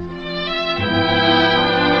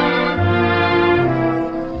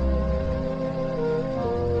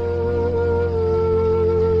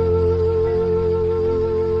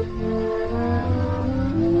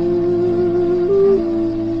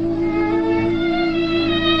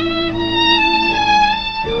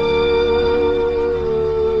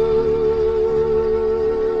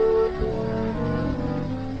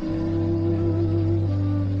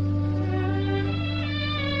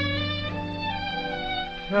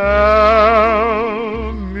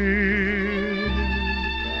 Tell me,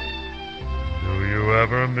 do you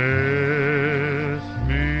ever miss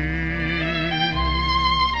me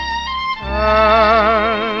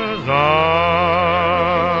as I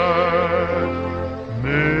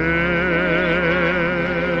miss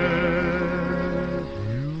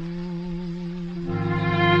you?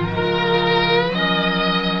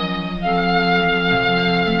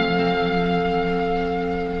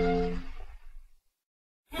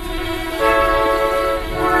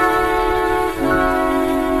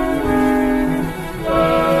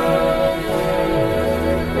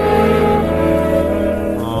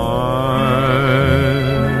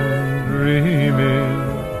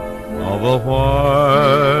 A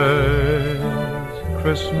white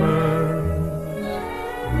Christmas,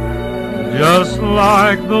 just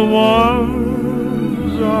like the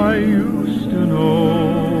ones I used to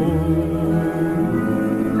know,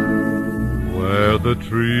 where the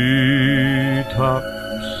treetops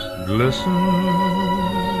glisten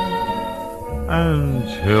and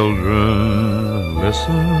children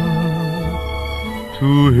listen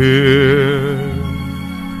to hear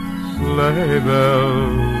sleigh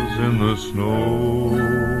bells in the snow.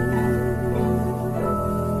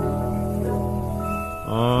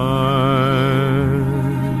 I'm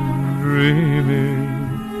dreaming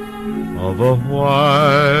of a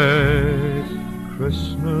white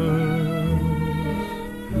Christmas,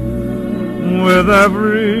 with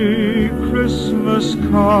every Christmas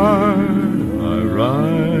card I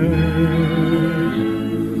write.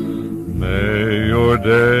 May your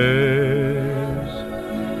days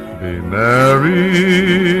be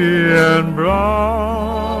merry and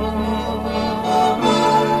bright,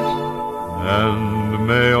 and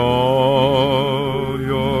may all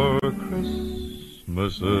your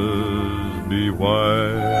Christmases be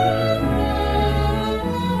white.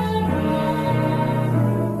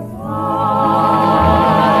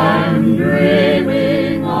 I'm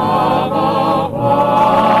dreaming of a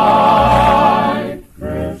white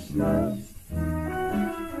Christmas,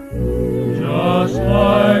 just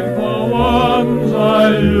like the ones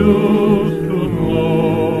I used to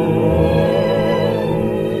know,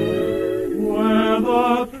 where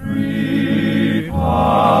the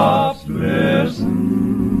treetops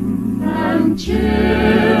glisten and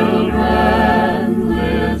children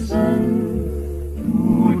listen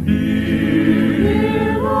to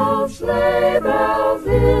hear those sleigh bells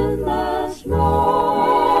in the snow.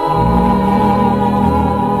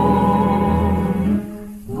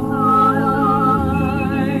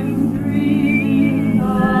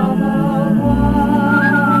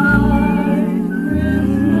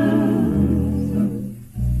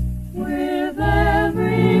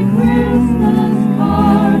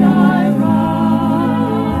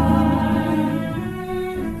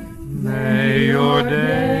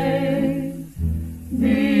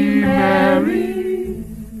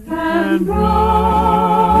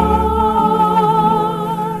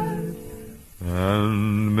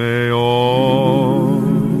 And may all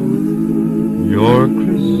your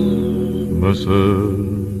Christmases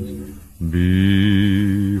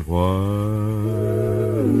be white.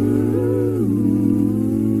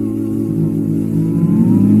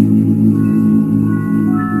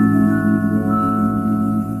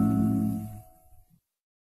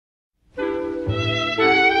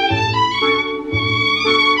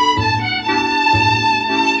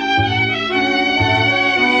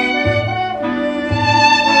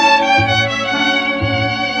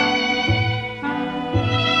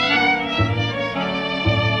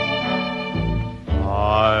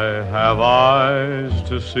 I have eyes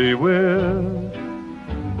to see with,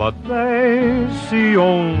 but they see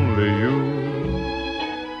only you.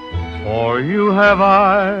 For you have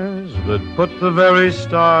eyes that put the very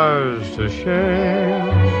stars to shame.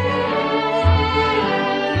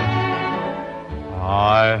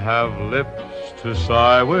 I have lips to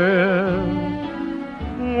sigh with,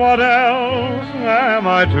 What else am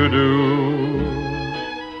I to do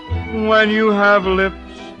when you have lips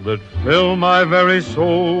that fill my very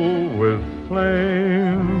soul with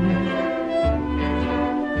flame?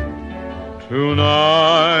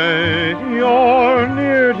 Tonight you're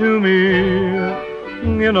near to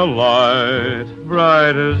me in a light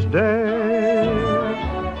bright as day,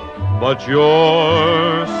 but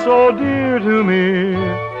you're so dear to me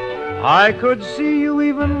I could see you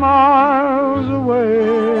even miles away.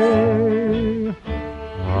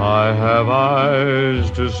 I have eyes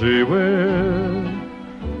to see with,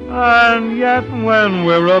 and yet when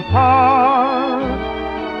we're apart,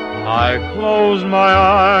 I close my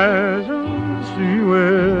eyes and see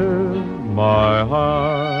with my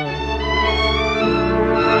heart.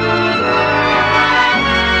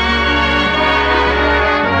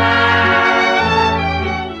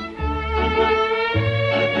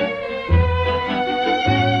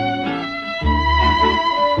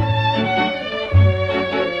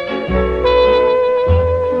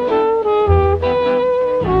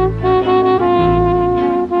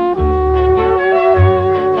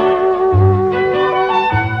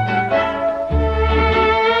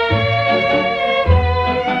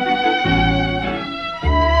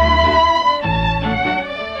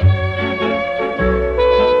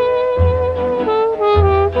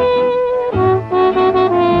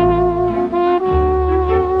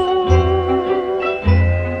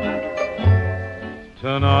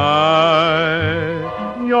 Tonight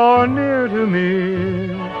you're near to me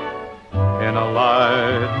in a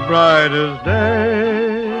light bright as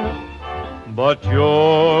day, but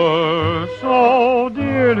you're so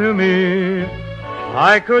dear to me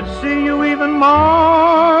I could see you even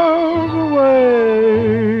miles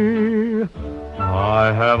away.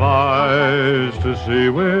 I have eyes to see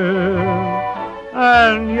with,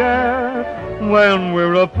 and yet when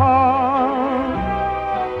we're apart,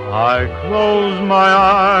 I close my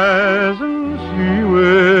eyes and see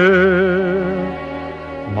with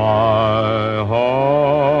my heart.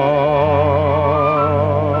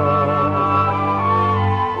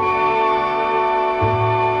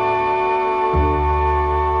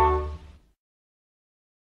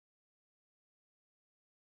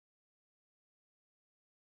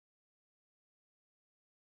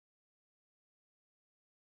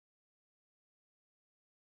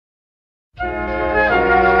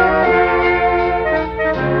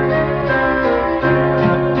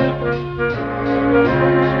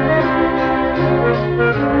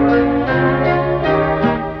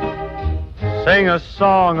 Sing a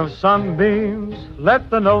song of sunbeams, let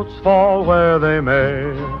the notes fall where they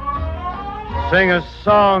may. Sing a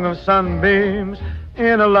song of sunbeams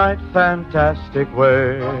in a light, fantastic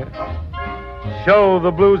way. Show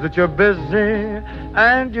the blues that you're busy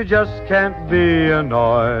and you just can't be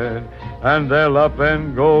annoyed. And they'll up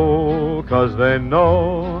and go 'cause they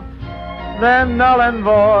know they're null and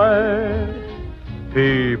void.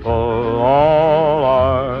 People all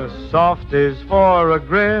are softies for a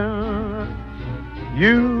grin.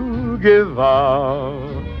 You give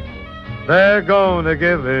out, they're gonna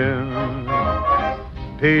give in.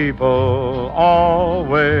 People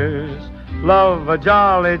always love a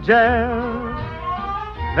jolly gent.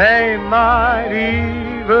 They might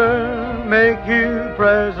even make you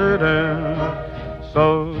president.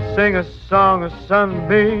 So sing a song of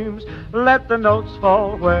sunbeams, let the notes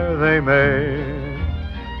fall where they may.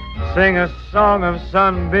 Sing a song of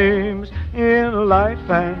sunbeams in a light,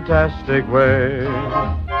 fantastic way.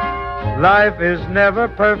 Life is never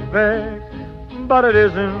perfect, but it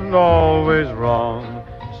isn't always wrong.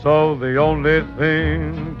 So the only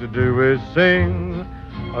thing to do is sing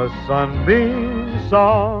a sunbeam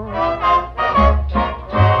song.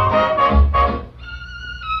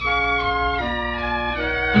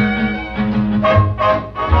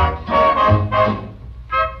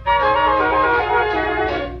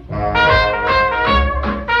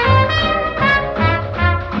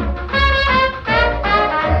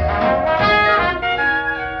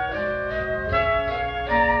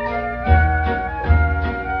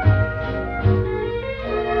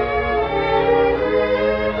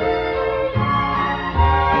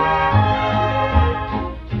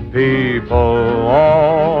 People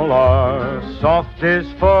all are softies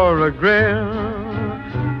for a grin.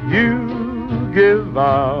 You give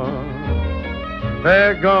out,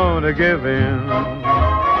 they're gonna give in.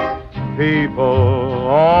 People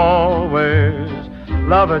always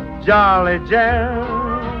love a jolly gent.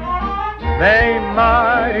 They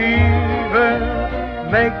might even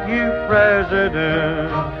make you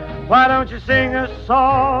president. Why don't you sing a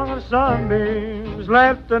song of sunbeams?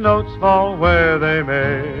 Let the notes fall where they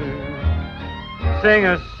may. sing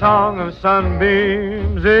a song of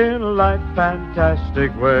sunbeams in a light,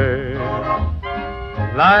 fantastic way.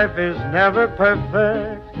 Life is never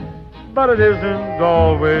perfect, but it isn't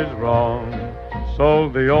always wrong. So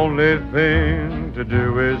the only thing to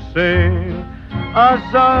do is sing a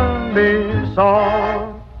sunbeam song.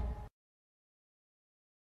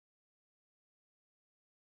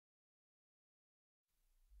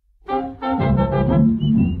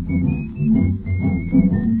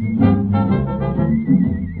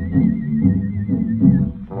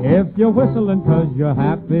 If you're whistling 'cause you're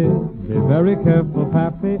happy, be very careful,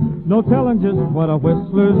 Pappy. No telling just what a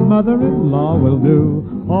whistler's mother-in-law will do.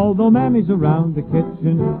 Although Mammy's around the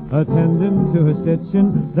kitchen, attending to her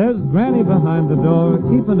stitching, there's Granny behind the door,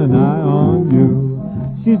 keeping an eye on you.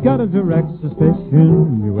 She's got a direct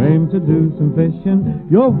suspicion you aim to do some fishing.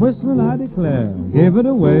 Your whistling, I declare, gave it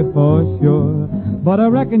away for sure. But I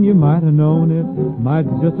reckon you might have known it, might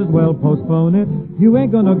just as well postpone it. You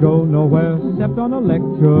ain't gonna go nowhere except on a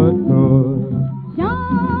lecture tour.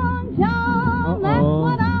 John, that's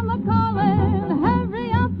what I'm a-calling.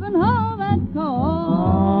 Hurry up and hold that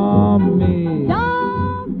call. Oh, me.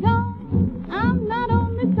 John, I'm not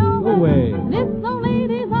only stalling. Go away. This old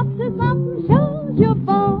lady's up to something, shows your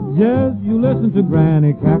ball. Yes, you listen to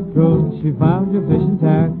Granny cackle. She found your fishing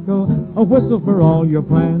tackle. A whistle for all your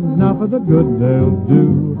plans, now for the good they'll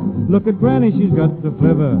do. Look at Granny, she's got the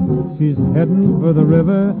flivver. She's heading for the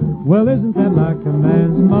river. Well, isn't that like a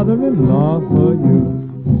man's mother-in-law for you?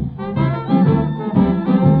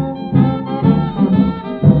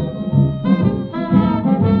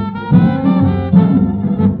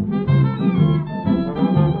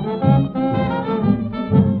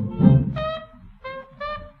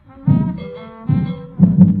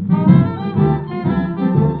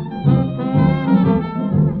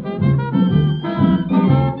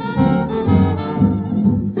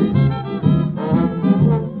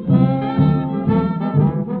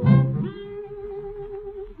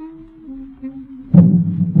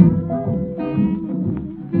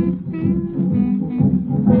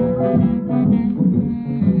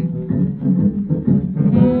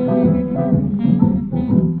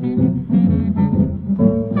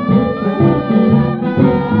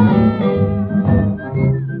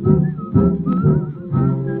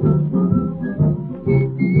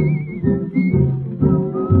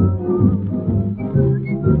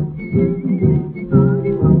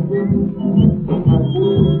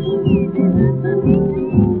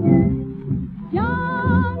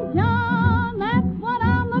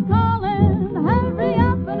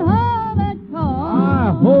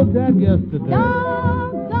 Yesterday.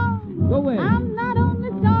 Go away. I'm not only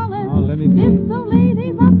stalling. Oh, let me be. This old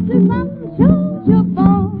lady's up to something, shows your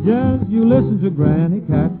ball. Yes, you listen to Granny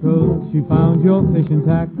cackle. She found your fishing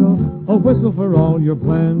tackle. A whistle for all your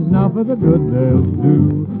plans, now for the good they'll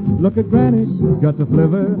do. Look at Granny, she's got the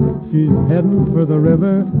flivver. She's heading for the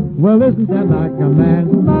river. Well, isn't that like a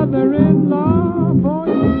man's mother-in-law for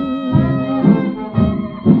you?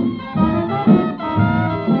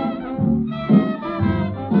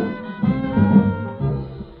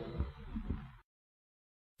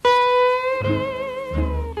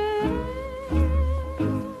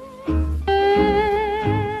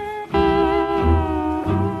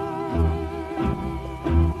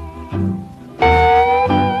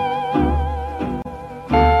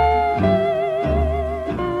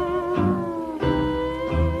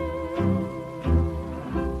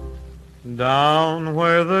 Down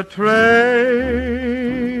where the trade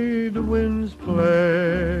winds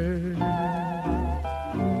play,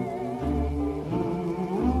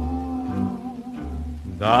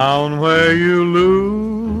 down where you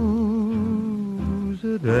lose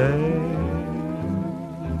a day,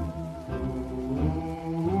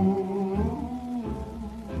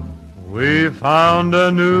 we found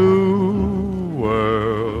a new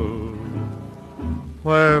world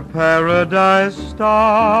where paradise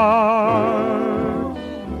starts.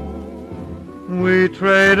 We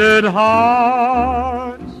traded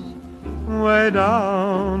hearts way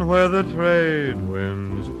down where the trade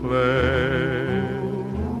winds play.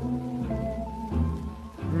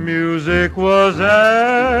 Music was everywhere.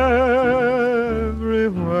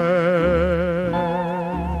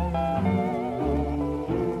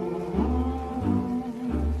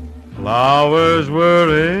 Flowers were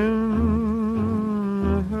in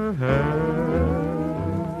her hair.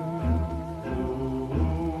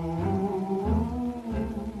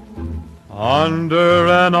 Under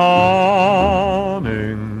an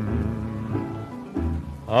awning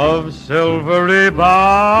of silvery boughs,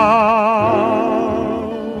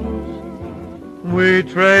 we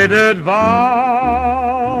traded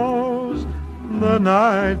vows the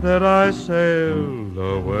night that I sailed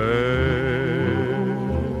away.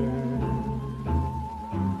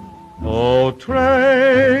 Oh,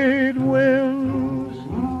 trade winds,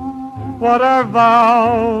 what are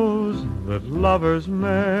vows that lovers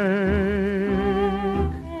make?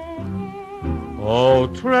 Oh,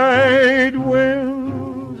 trade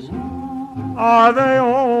winds, are they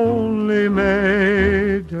only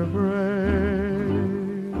made to break?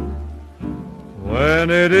 When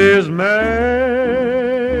it is May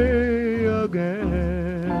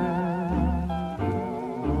again,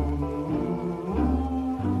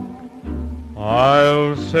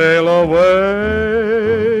 I'll sail away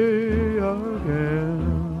again.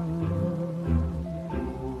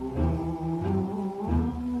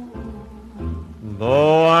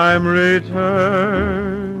 Though I'm returning,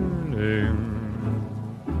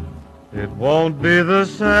 it won't be the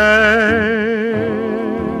same.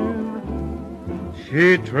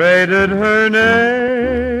 She traded her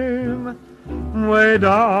name way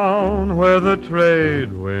down where the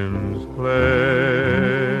trade winds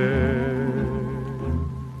play.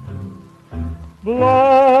 Blow,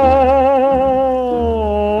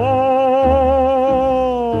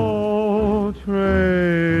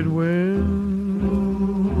 trade winds,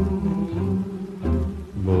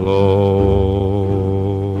 blow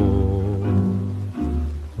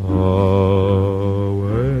away.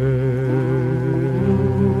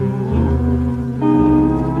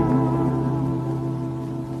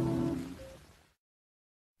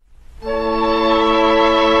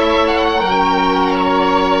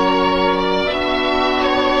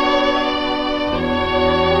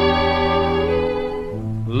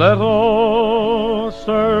 Little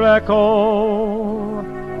Sir Echo,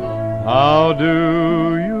 how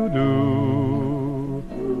do you do?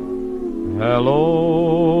 Hello,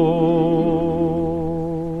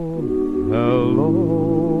 hello.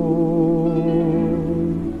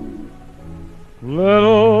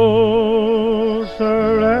 Little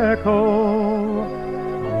Sir Echo,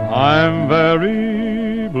 I'm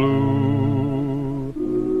very blue.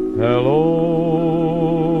 Hello,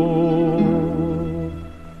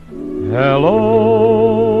 hello,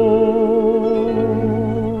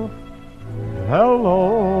 hello,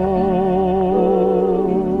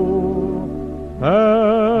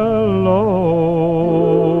 hello.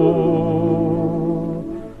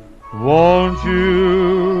 Won't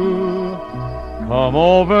you come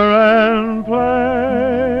over and play?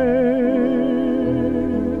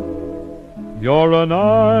 You're a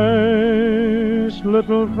nice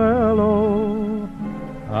little fellow,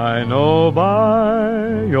 I know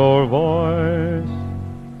by your voice,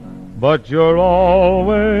 but you're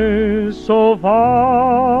always so far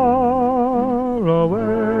away.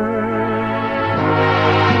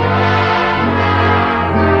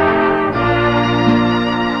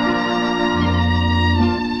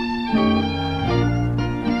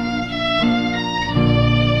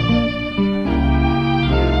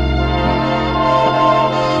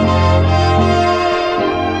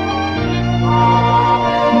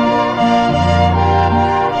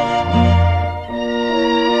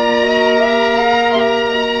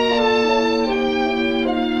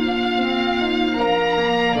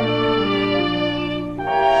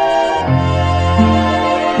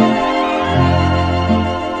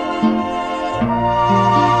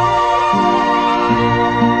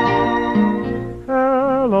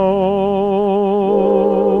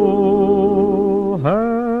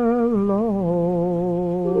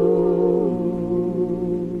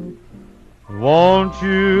 Won't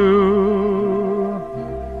you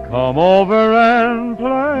come over and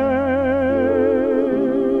play?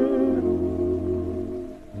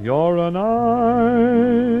 You're a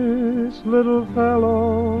nice little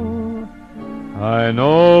fellow, I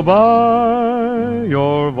know by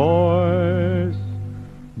your voice,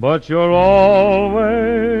 but you're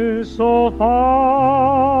always so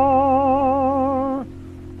far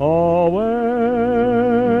away.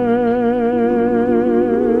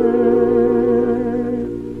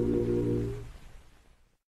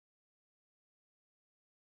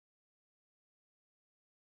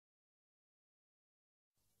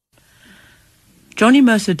 Johnny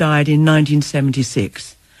Mercer died in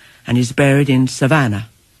 1976 and is buried in Savannah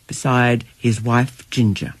beside his wife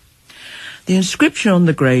Ginger. The inscription on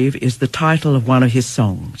the grave is the title of one of his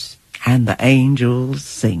songs, And the Angels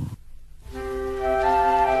Sing.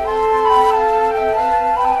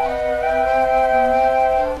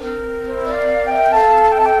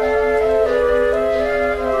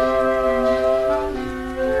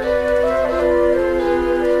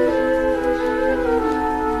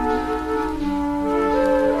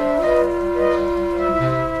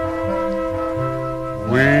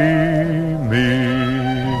 We meet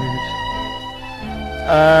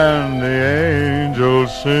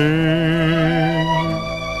sing.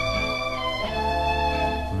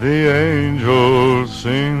 The angels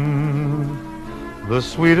sing the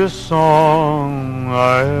sweetest song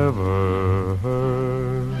I ever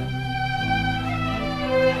heard.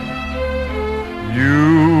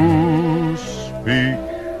 You speak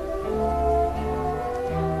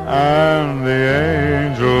and the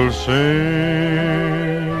angels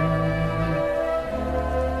sing,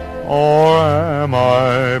 or am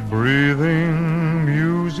I breathing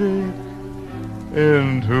music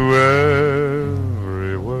into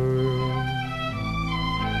every word?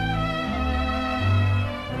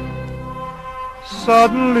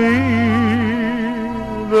 Suddenly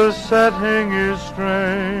the setting is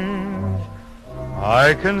strange.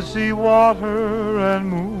 I can see water and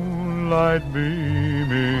moonlight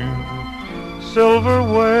beaming, silver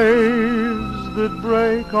waves that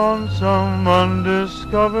break on some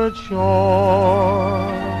undiscovered shore.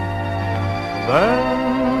 Then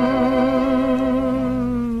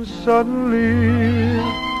suddenly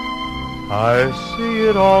I see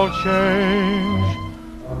it all change.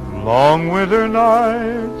 Long winter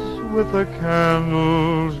nights with the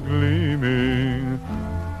candles gleaming,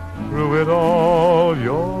 through it all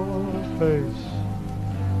your face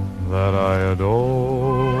that I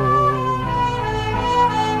adore.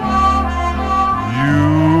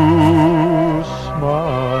 You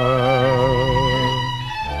smile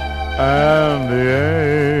and the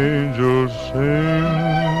angels sing,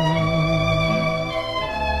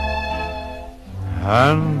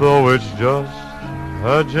 and though it's just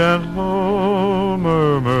a gentle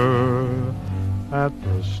murmur at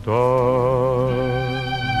the start,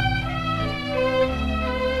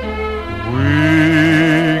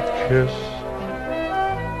 we kiss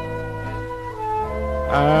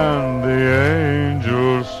and the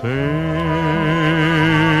angels sing,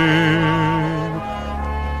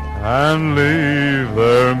 and leave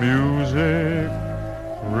their music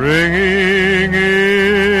ringing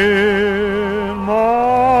in my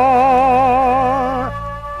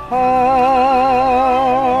heart.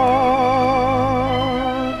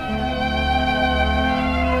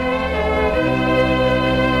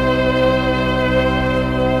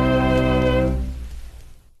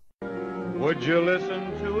 Would you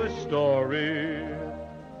listen to a story,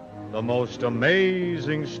 the most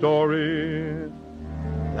amazing story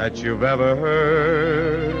that you've ever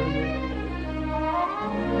heard?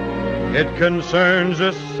 It concerns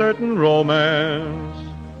a certain romance,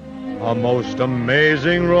 a most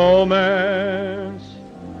amazing romance.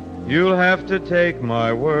 You'll have to take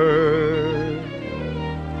my word.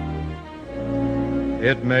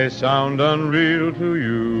 It may sound unreal to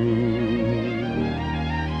you,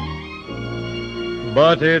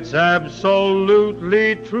 but it's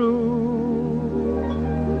absolutely true.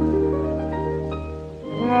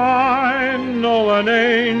 I know an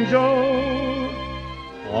angel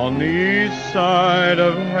on the east side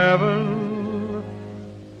of heaven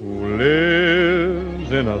who lives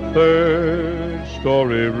in a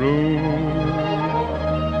third-story room.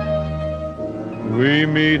 We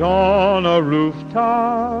meet on a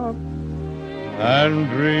rooftop and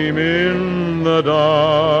dream in the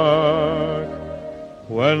dark,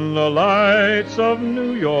 when the lights of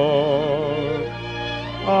New York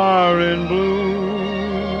are in bloom.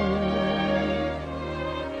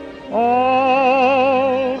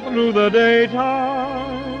 All through the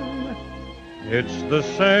daytime, it's the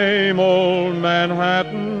same old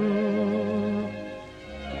Manhattan,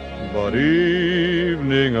 but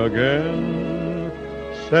evening again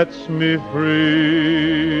sets me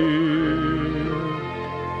free.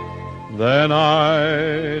 Then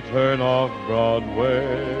I turn off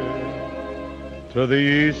Broadway to the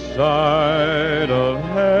east side of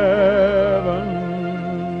heaven,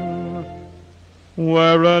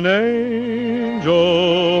 where an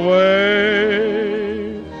angel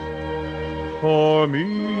waits for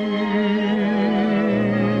me.